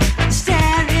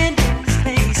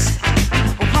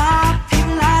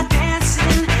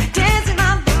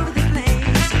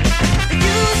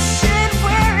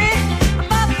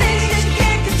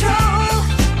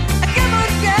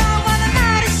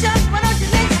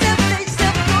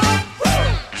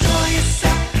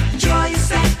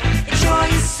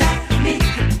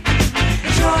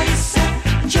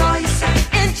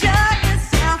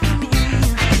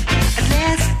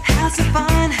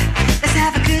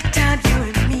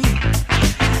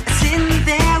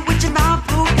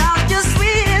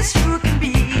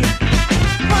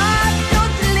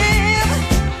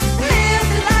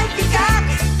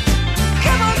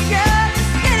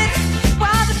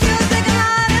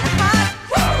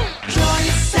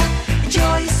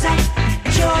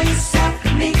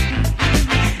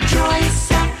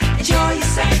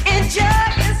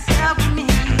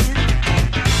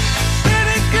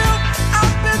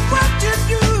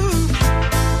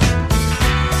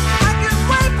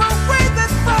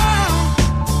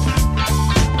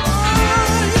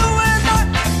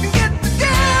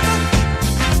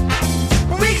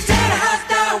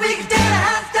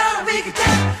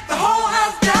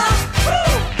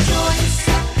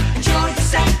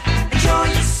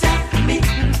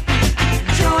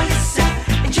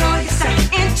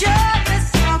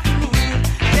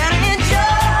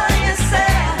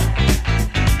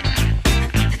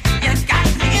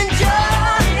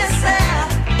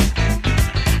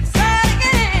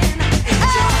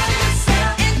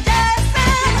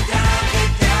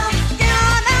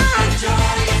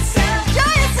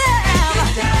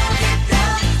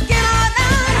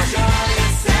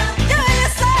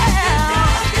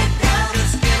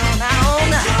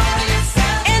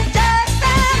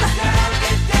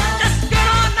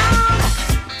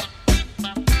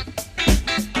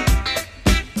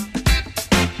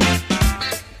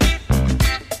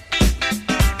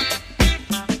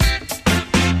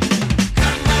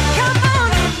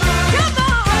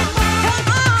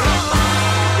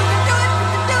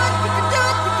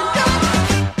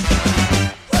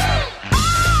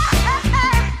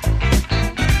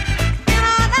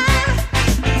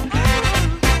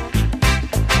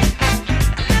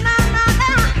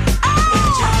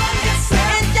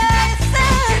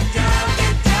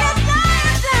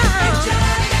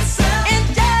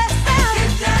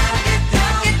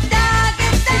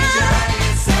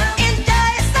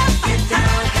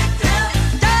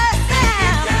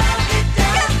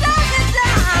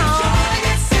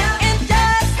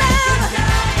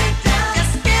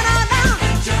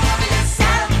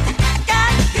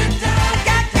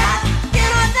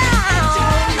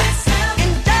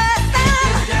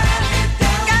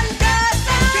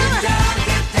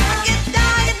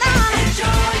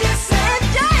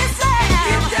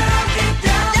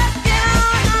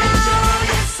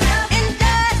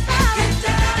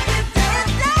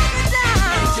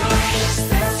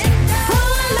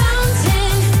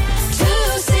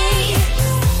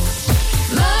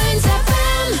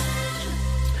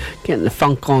Getting the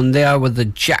funk on there with the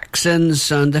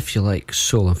Jacksons, and if you like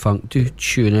soul and funk, do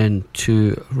tune in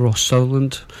to Ross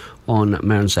Sutherland on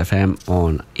Mearns FM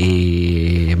on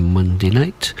a Monday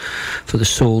night for the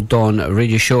Soul Dawn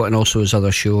radio show, and also his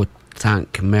other show,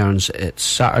 Thank Mearns. It's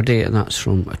Saturday, and that's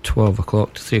from 12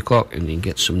 o'clock to 3 o'clock, and you can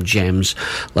get some gems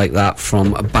like that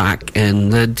from back in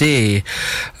the day.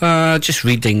 Just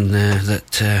reading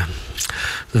that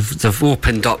they've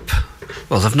opened up.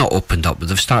 Well, they've not opened up, but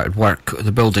they've started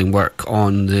the building work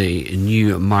on the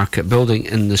new market building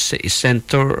in the city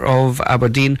centre of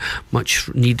Aberdeen.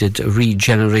 Much needed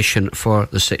regeneration for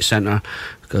the city centre,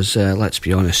 because let's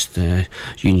be honest,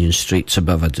 Union Street's a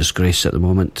bit of a disgrace at the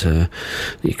moment.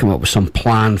 You come up with some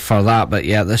plan for that, but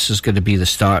yeah, this is going to be the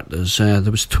start. There was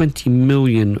 £20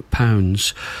 million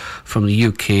from the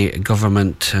UK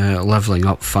government Levelling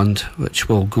Up Fund, which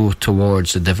will go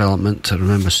towards the development. I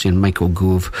remember seeing Michael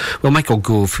Gove. Well, Michael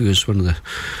Gove, who is one of the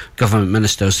government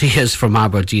ministers, he is from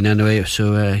Aberdeen anyway,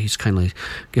 so he's kindly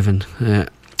given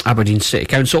Aberdeen City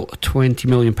Council £20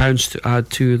 million to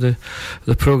add to the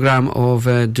programme of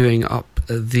doing up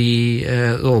the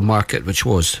old market, which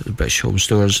was the British Home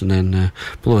Stores, and then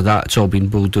below that it's all been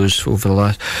bulldozed over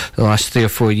the last 3 or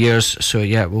 4 years. So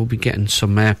yeah, we'll be getting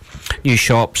some new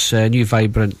shops, new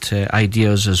vibrant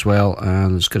ideas as well,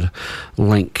 and it's going to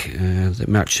link the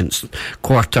Merchants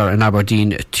Quarter in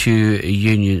Aberdeen to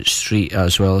Union Street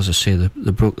as well. As I say,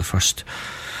 they broke the first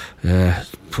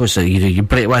you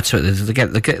break what's it,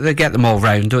 they get them all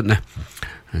round, don't they?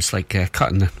 It's like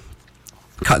cutting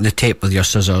the tape with your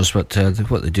scissors, but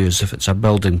what they do is, if it's a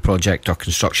building project or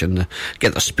construction, they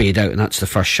get their spade out, and that's the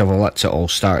first shovel. That's it all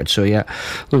started. So yeah,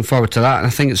 looking forward to that, and I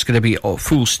think it's going to be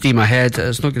full steam ahead.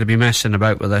 It's not going to be messing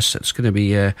about with this. It's going to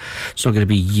be it's not going to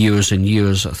be years and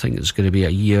years. I think it's going to be a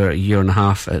year and a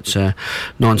half. It's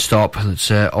non-stop. It's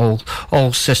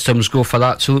all systems go for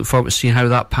that. So look forward to seeing how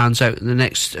that pans out in the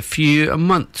next few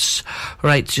months.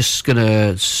 Right, just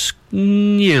gonna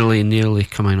nearly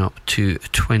coming up to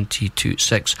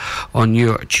 20-6 on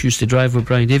your Tuesday Drive with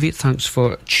Brian Davey. Thanks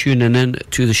for tuning in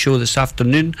to the show this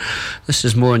afternoon. This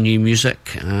is more new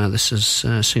music. This is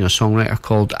a singer-songwriter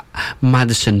called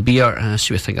Madison Beer.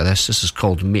 See what you think of this. This is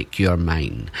called Make You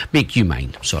Mine,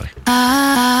 sorry.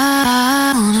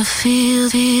 I wanna feel,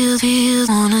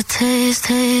 wanna taste,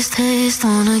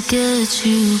 wanna get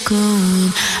you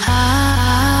going. I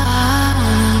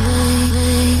wanna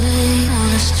lay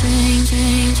on a string,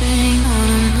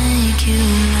 wanna make you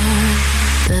mine.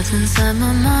 Deep inside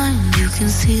my mind, you can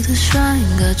see the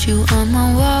shrine. Got you on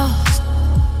my walls,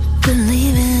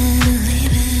 believe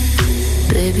it.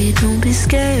 Baby, don't be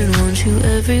scared, want you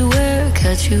everywhere.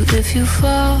 Catch you if you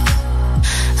fall,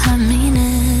 I mean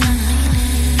it.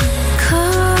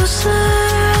 Closer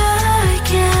I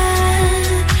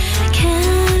get,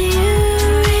 can you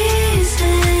resist?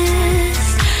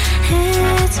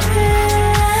 It's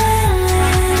endless,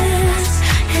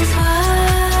 it's wide.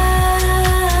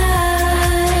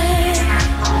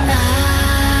 I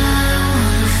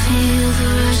wanna feel the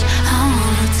rush, I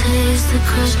wanna taste the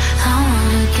crush, I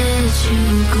wanna get you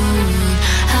going.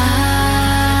 I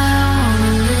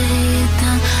wanna lay it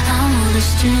down, I wanna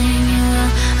string you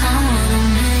up, I wanna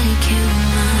make you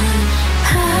mine.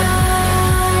 I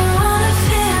wanna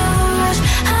feel the rush,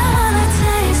 I wanna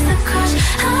taste the crush,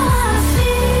 I wanna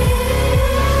feel.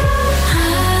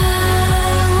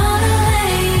 I wanna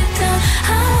lay it down,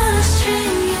 I wanna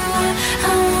string you up,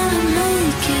 I wanna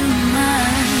make you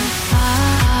mine. I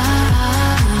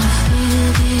wanna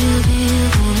feel,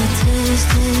 wanna taste,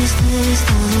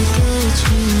 wanna get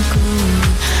you going.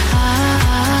 I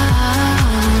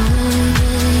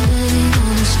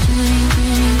wanna string,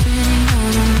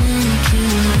 wanna make you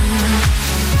mine.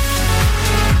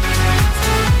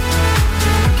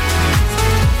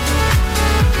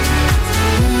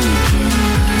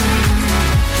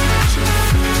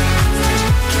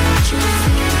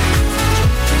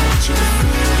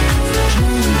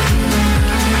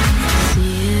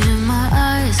 See it in my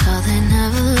eyes, how they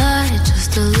never lie.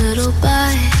 Just a little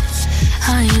bite.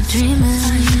 Are you dreaming?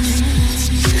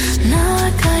 Now I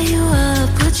got you up,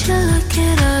 but you look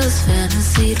at us,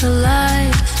 fantasy to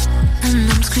life,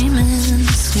 and I'm screaming.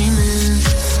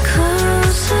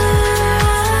 Closer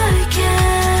I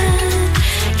get,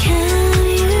 can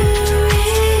you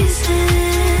resist?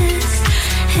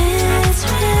 It's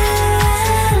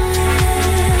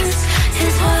endless,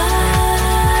 it's wide.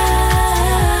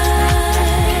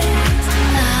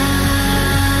 I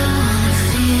wanna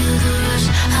feel the rush,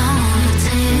 I wanna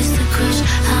taste the crush,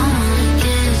 I wanna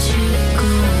get you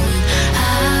going. I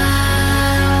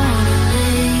wanna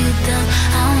lay you down,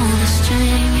 I wanna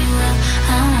string you up,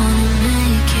 I wanna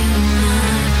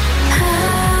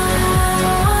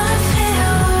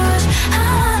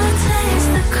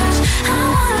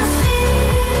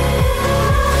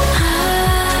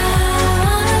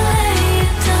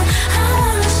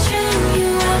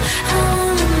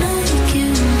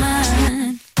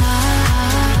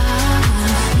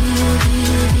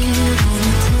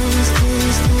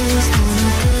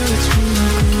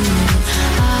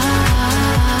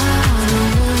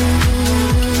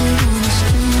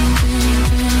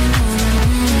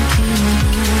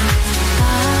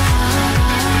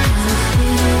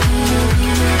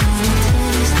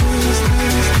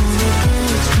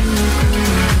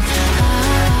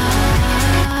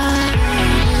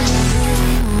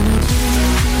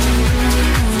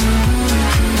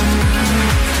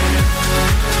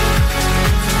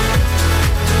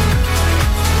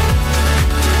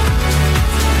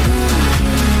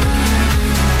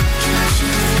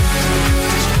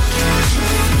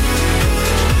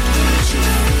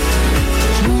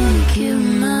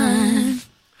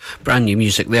brand new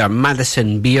music there.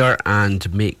 Madison Beer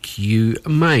and Make You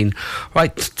Mine.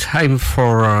 Right, time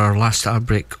for our last ad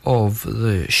break of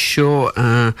the show.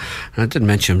 I did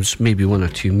mention there's maybe one or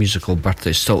two musical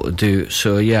birthdays still to do.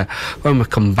 So yeah, when we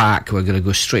come back, we're going to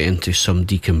go straight into some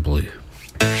Deacon Blue.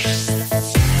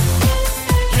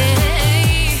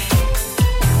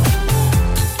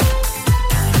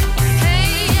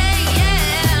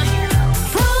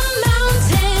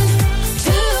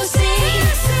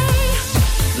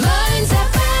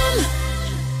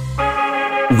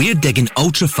 We're digging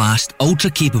ultra-fast,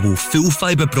 ultra-capable,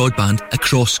 full-fibre broadband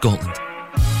across Scotland.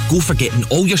 Go for getting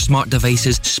all your smart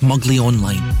devices smugly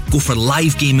online. Go for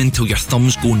live gaming till your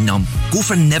thumbs go numb. Go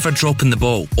for never dropping the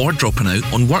ball or dropping out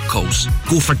on work calls.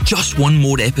 Go for just one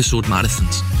more episode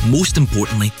marathons. Most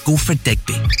importantly, go for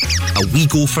Digby. A wee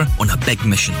gopher on a big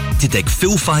mission to dig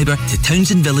full fibre to towns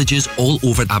and villages all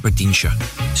over Aberdeenshire.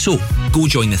 So, go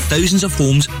join the thousands of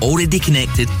homes already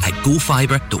connected at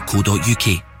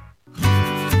gofibre.co.uk.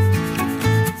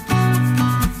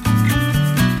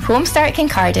 Home Start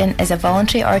Kincardine is a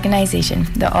voluntary organisation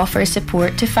that offers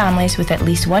support to families with at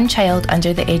least one child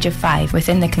under the age of 5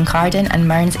 within the Kincardine and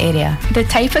Mearns area. The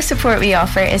type of support we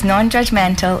offer is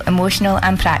non-judgmental, emotional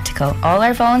and practical. All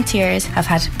our volunteers have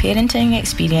had parenting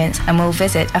experience and will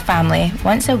visit a family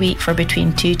once a week for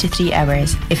between 2 to 3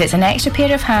 hours. If it's an extra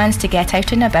pair of hands to get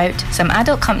out and about, some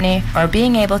adult company or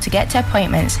being able to get to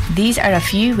appointments, these are a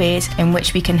few ways in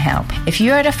which we can help. If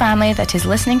you are a family that is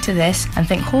listening to this and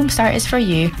think Home Start is for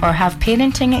you, or have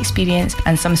parenting experience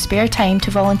and some spare time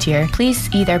to volunteer, please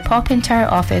either pop into our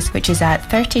office, which is at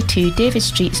 32 David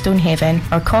Street, Stonehaven,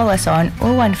 or call us on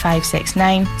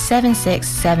 01569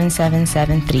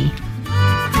 767773.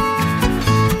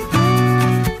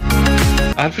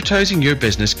 Advertising your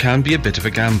business can be a bit of a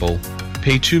gamble.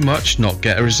 Pay too much, not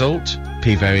get a result.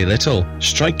 Pay very little,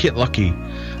 strike get lucky.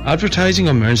 Advertising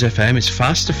on Mearns FM is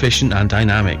fast, efficient and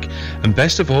dynamic, and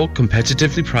best of all,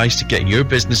 competitively priced to get your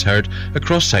business heard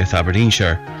across South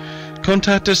Aberdeenshire.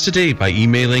 Contact us today by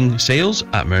emailing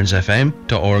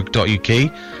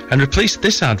sales@mearnsfm.org.uk and replace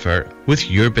this advert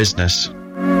with your business.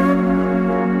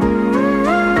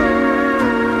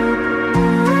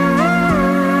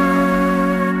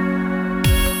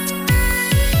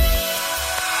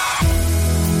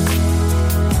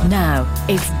 Now,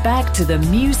 it's back to the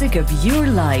music of your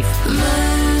life.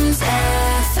 Mearns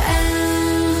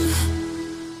FM.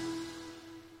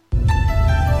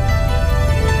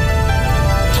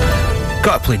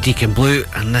 Gotta play Deacon Blue,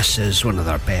 and this is one of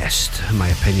their best, in my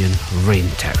opinion, Rain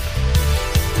Town.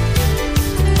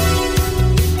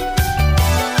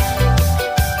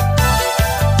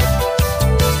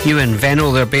 Ewan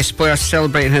Venno, their bass player,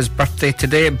 celebrating his birthday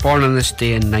today, born on this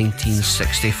day in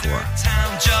 1964.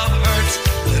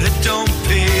 But it don't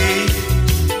pay.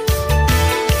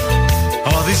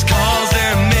 All these calls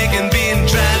they're making being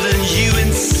driving you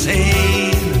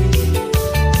insane.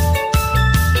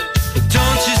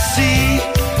 Don't you see?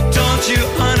 Don't you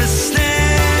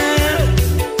understand?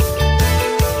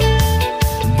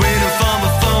 Waiting for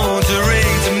my phone to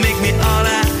ring to make me all I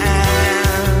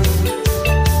am.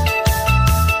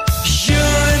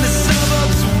 You're in the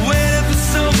suburbs waiting for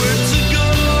somewhere to go.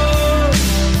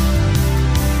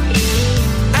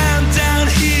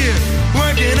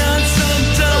 Working on some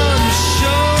dumb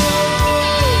show.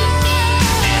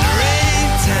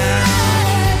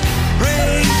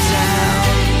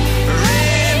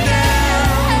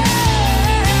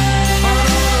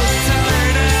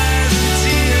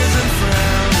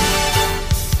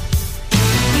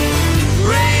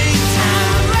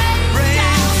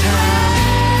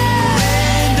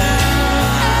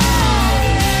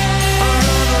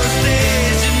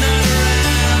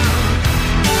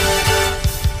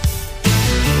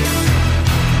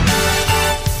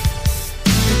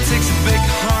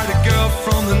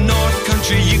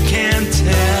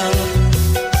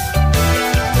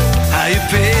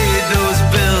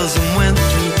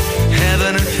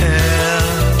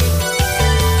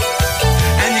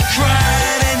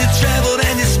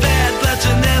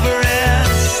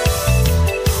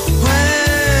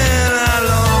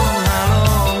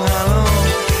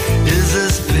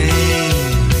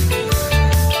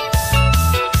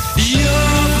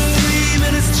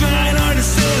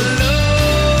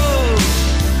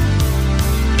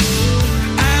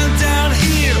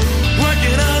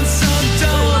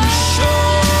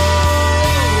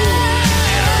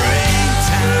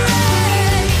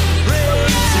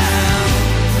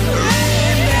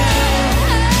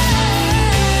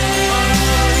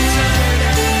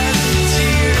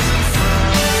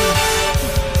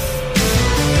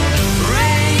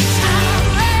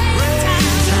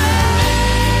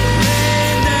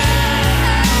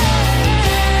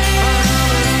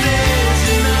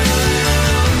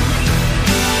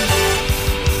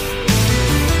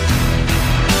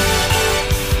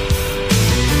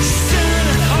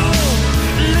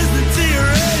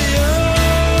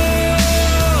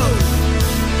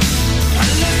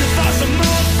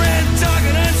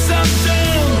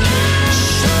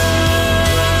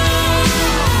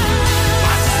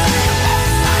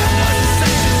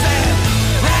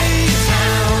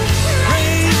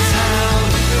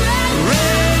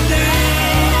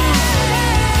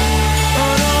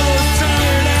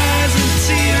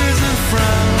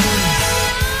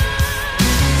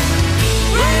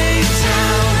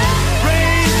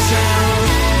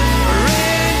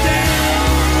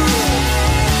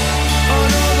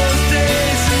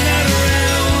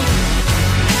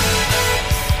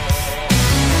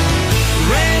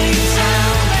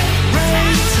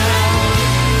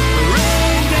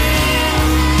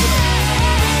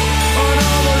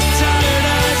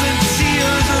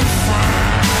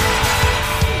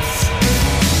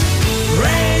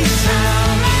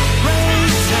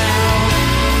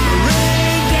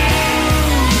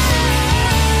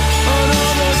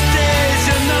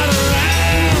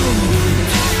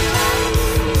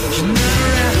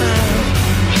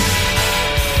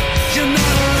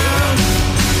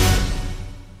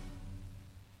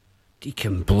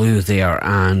 Deacon Blue there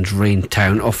and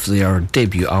Raintown off their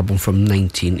debut album from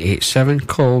 1987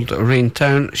 called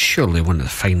Raintown. Surely one of the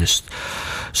finest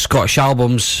Scottish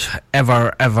albums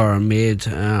ever made.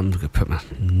 I'm going to put my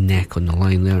neck on the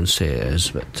line there and say it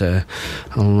is, but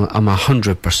I'm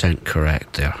 100%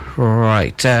 correct there.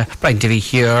 Right, Brian Davey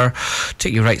here,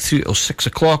 take you right through till 6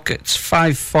 o'clock. It's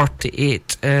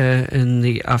 5:48 in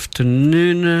the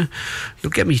afternoon.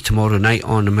 You'll get me tomorrow night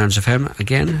on Mearns FM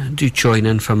again. Do join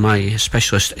in for my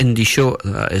specialist indie show.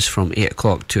 That is from 8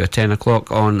 o'clock to 10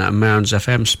 o'clock on Mearns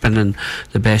FM, spinning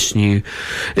the best new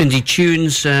indie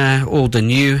tunes, old and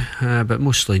new, but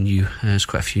mostly new. There's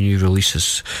quite a few new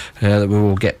releases that we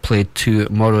will get played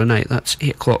tomorrow night. That's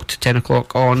 8 o'clock to 10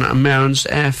 o'clock on Mearns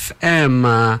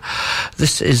FM.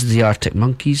 This is the Arctic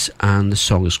Monkeys and the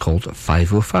song is called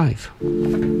 505.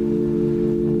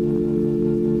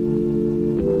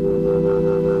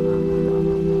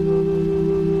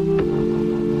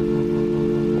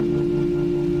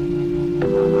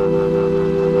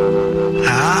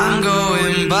 I'm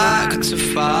going back to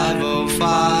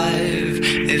 505.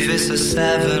 If it's a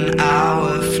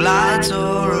 7-hour flight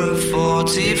or a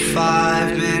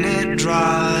 45-minute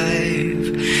drive,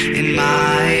 in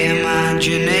my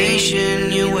imagination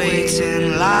you're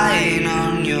waiting, lying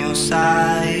on your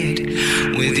side,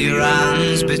 with your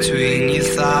hands between your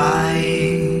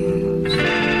thighs.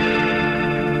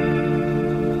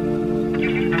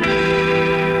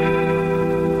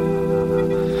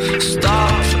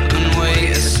 Stop and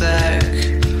wait a sec.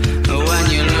 When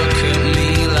you look at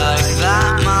me like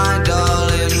that, my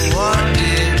darling, what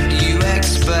did you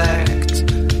expect?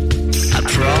 I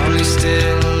promise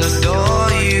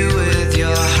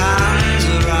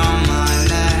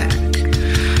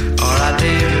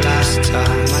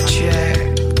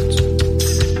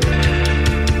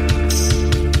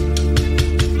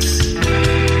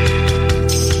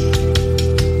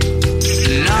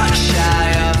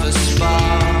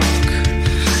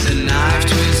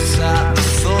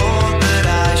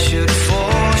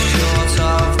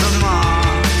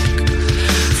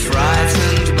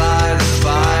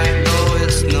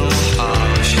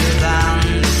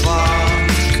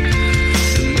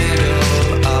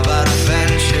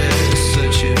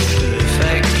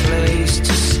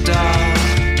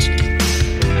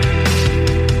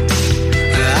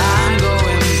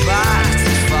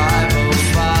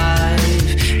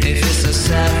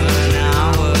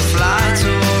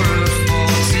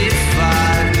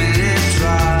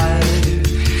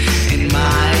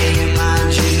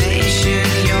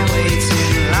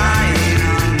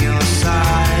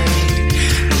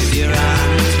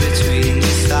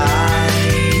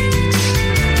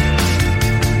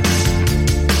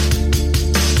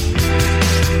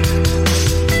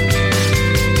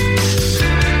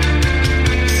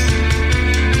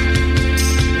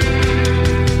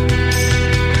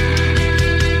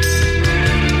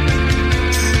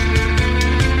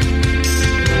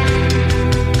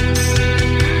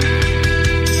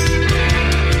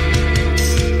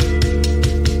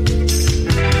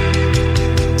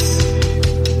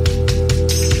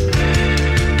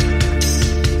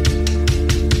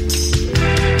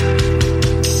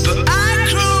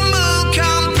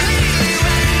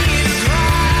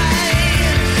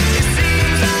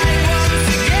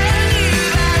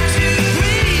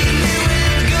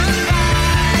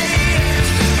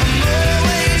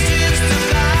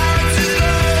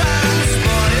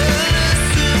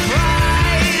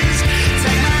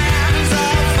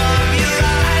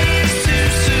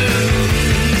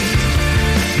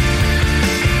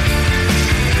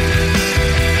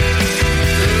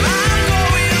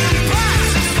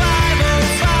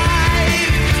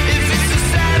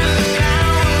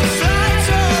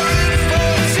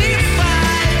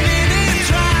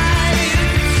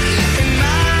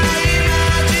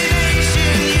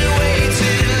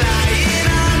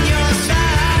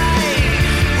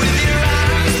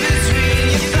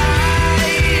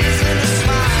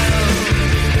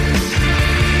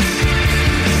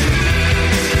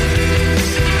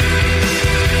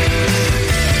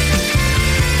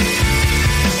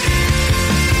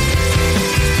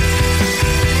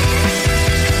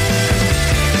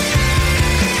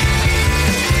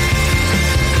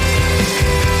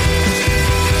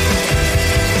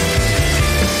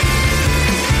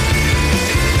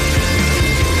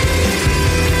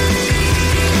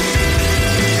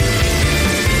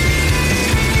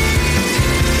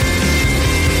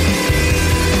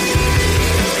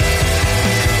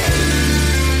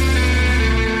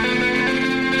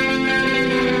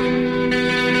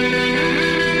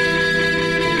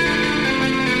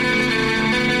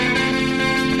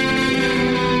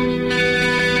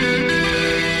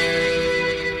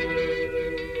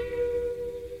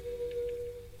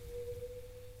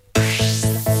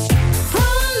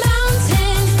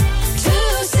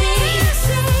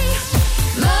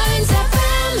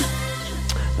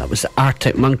That was the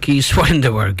Arctic Monkeys when they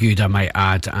were good, I might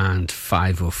add, and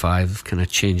 505 kind of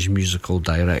changed musical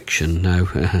direction now.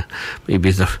 Maybe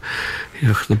they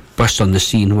burst on the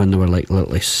scene when they were like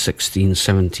literally 16,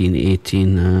 17,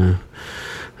 18.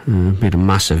 Made a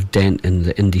massive dent in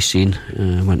the indie scene,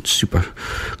 went super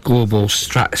global,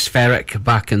 stratospheric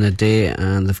back in the day,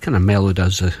 and they've kind of mellowed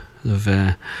as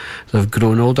they've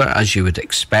grown older, as you would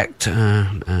expect.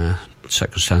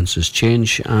 Circumstances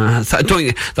change. I don't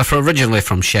think they're originally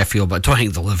from Sheffield, but I don't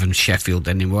think they live in Sheffield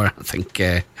anymore. I think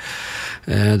the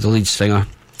lead singer,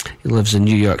 he lives in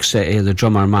New York City. The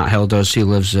drummer, Matt Hilders, he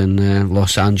lives in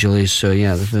Los Angeles. So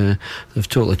yeah, they've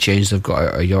totally changed. They've got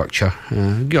out of Yorkshire.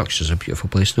 Yorkshire's a beautiful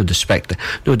place. No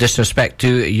disrespect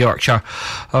to Yorkshire.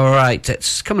 All right,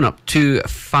 it's coming up to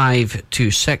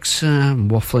 5:26. I'm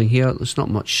waffling here. There's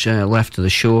not much left of the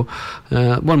show.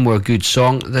 One more good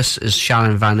song. This is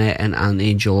Sharon Van Etten and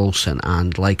Angel Olsen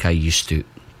and Like I Used To.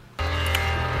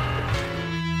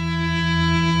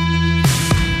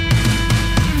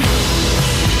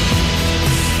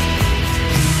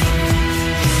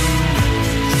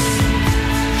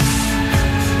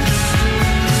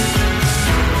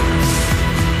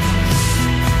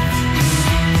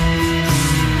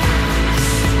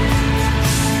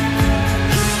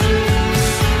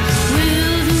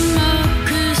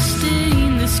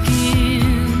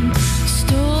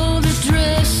 Stole the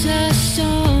dress I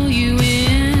saw you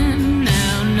in.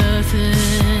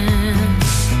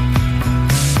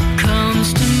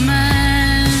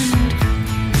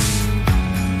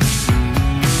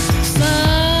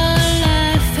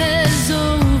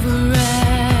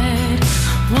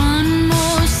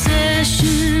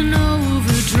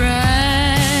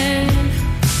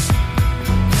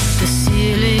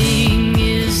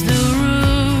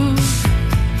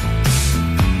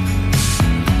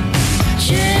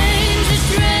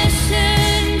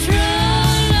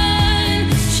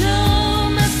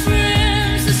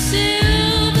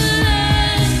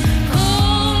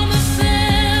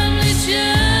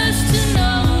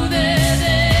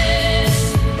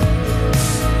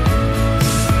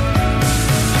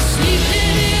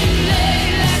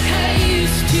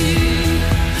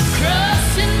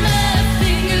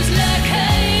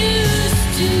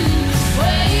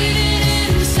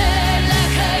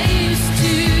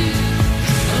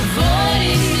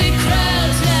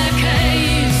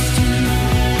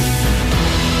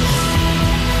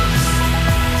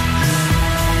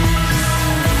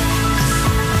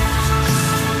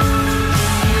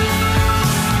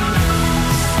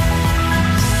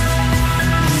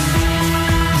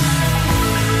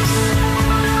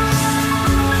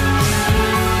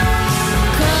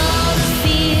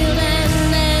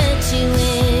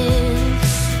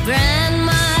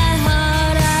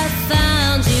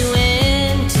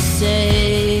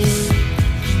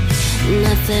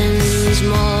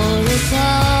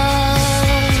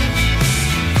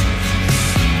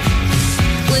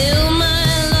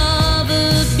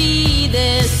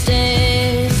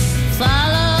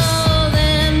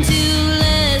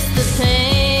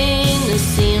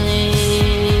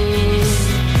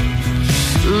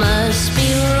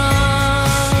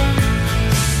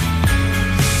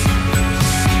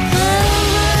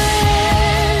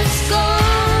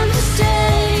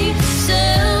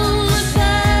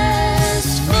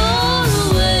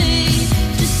 away.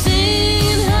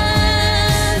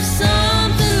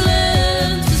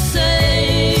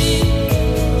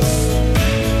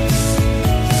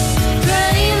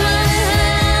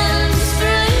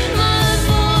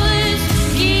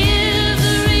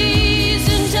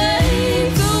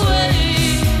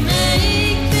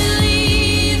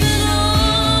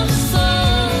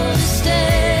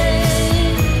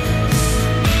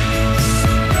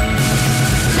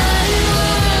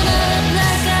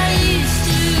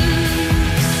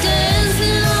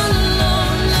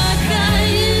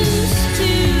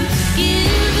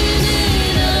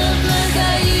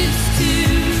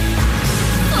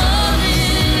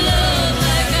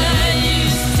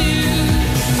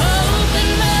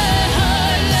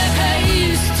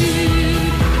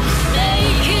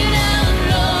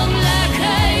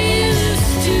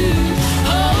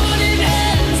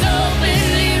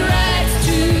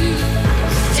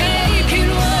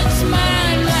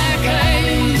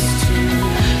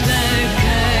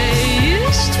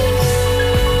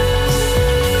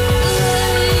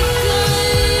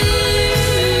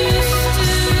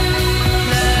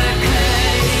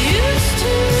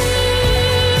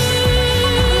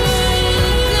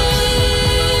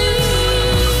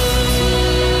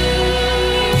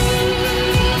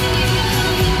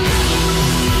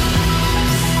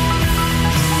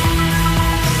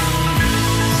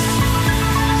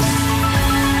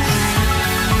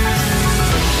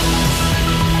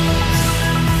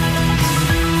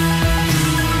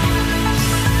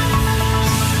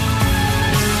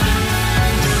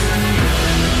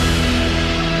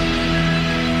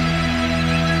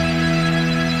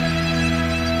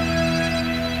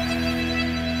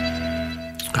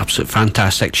 Absolutely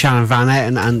fantastic. Sharon Van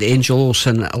Etten and Angel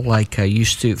Olsen, Like I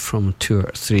Used To, from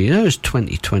Tour 3. That was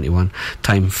 2021.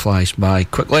 Time flies by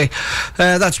quickly.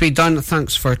 That's me done.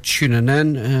 Thanks for tuning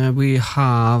in. We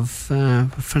have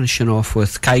finishing off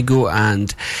with Kygo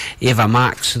and Ava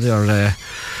Max. They're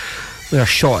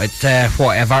shot at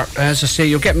whatever. As I say,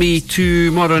 you'll get me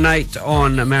tomorrow night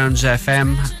on Mearns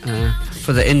FM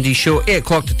for the indie show, 8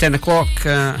 o'clock to 10 o'clock,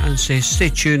 and stay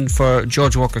tuned for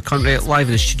George Walker Country live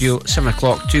in the studio, 7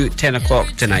 o'clock to 10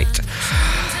 o'clock tonight.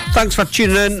 Thanks for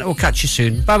tuning in. We'll catch you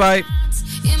soon. Bye bye.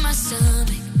 In my stomach,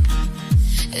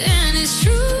 and it's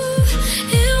true,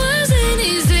 it wasn't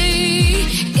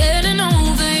easy getting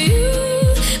over you,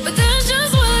 but that's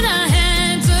just what I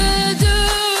had to do.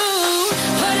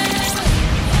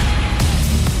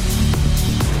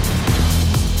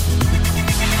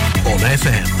 On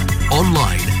FM,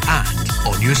 online and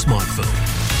on your smartphone.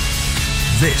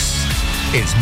 This is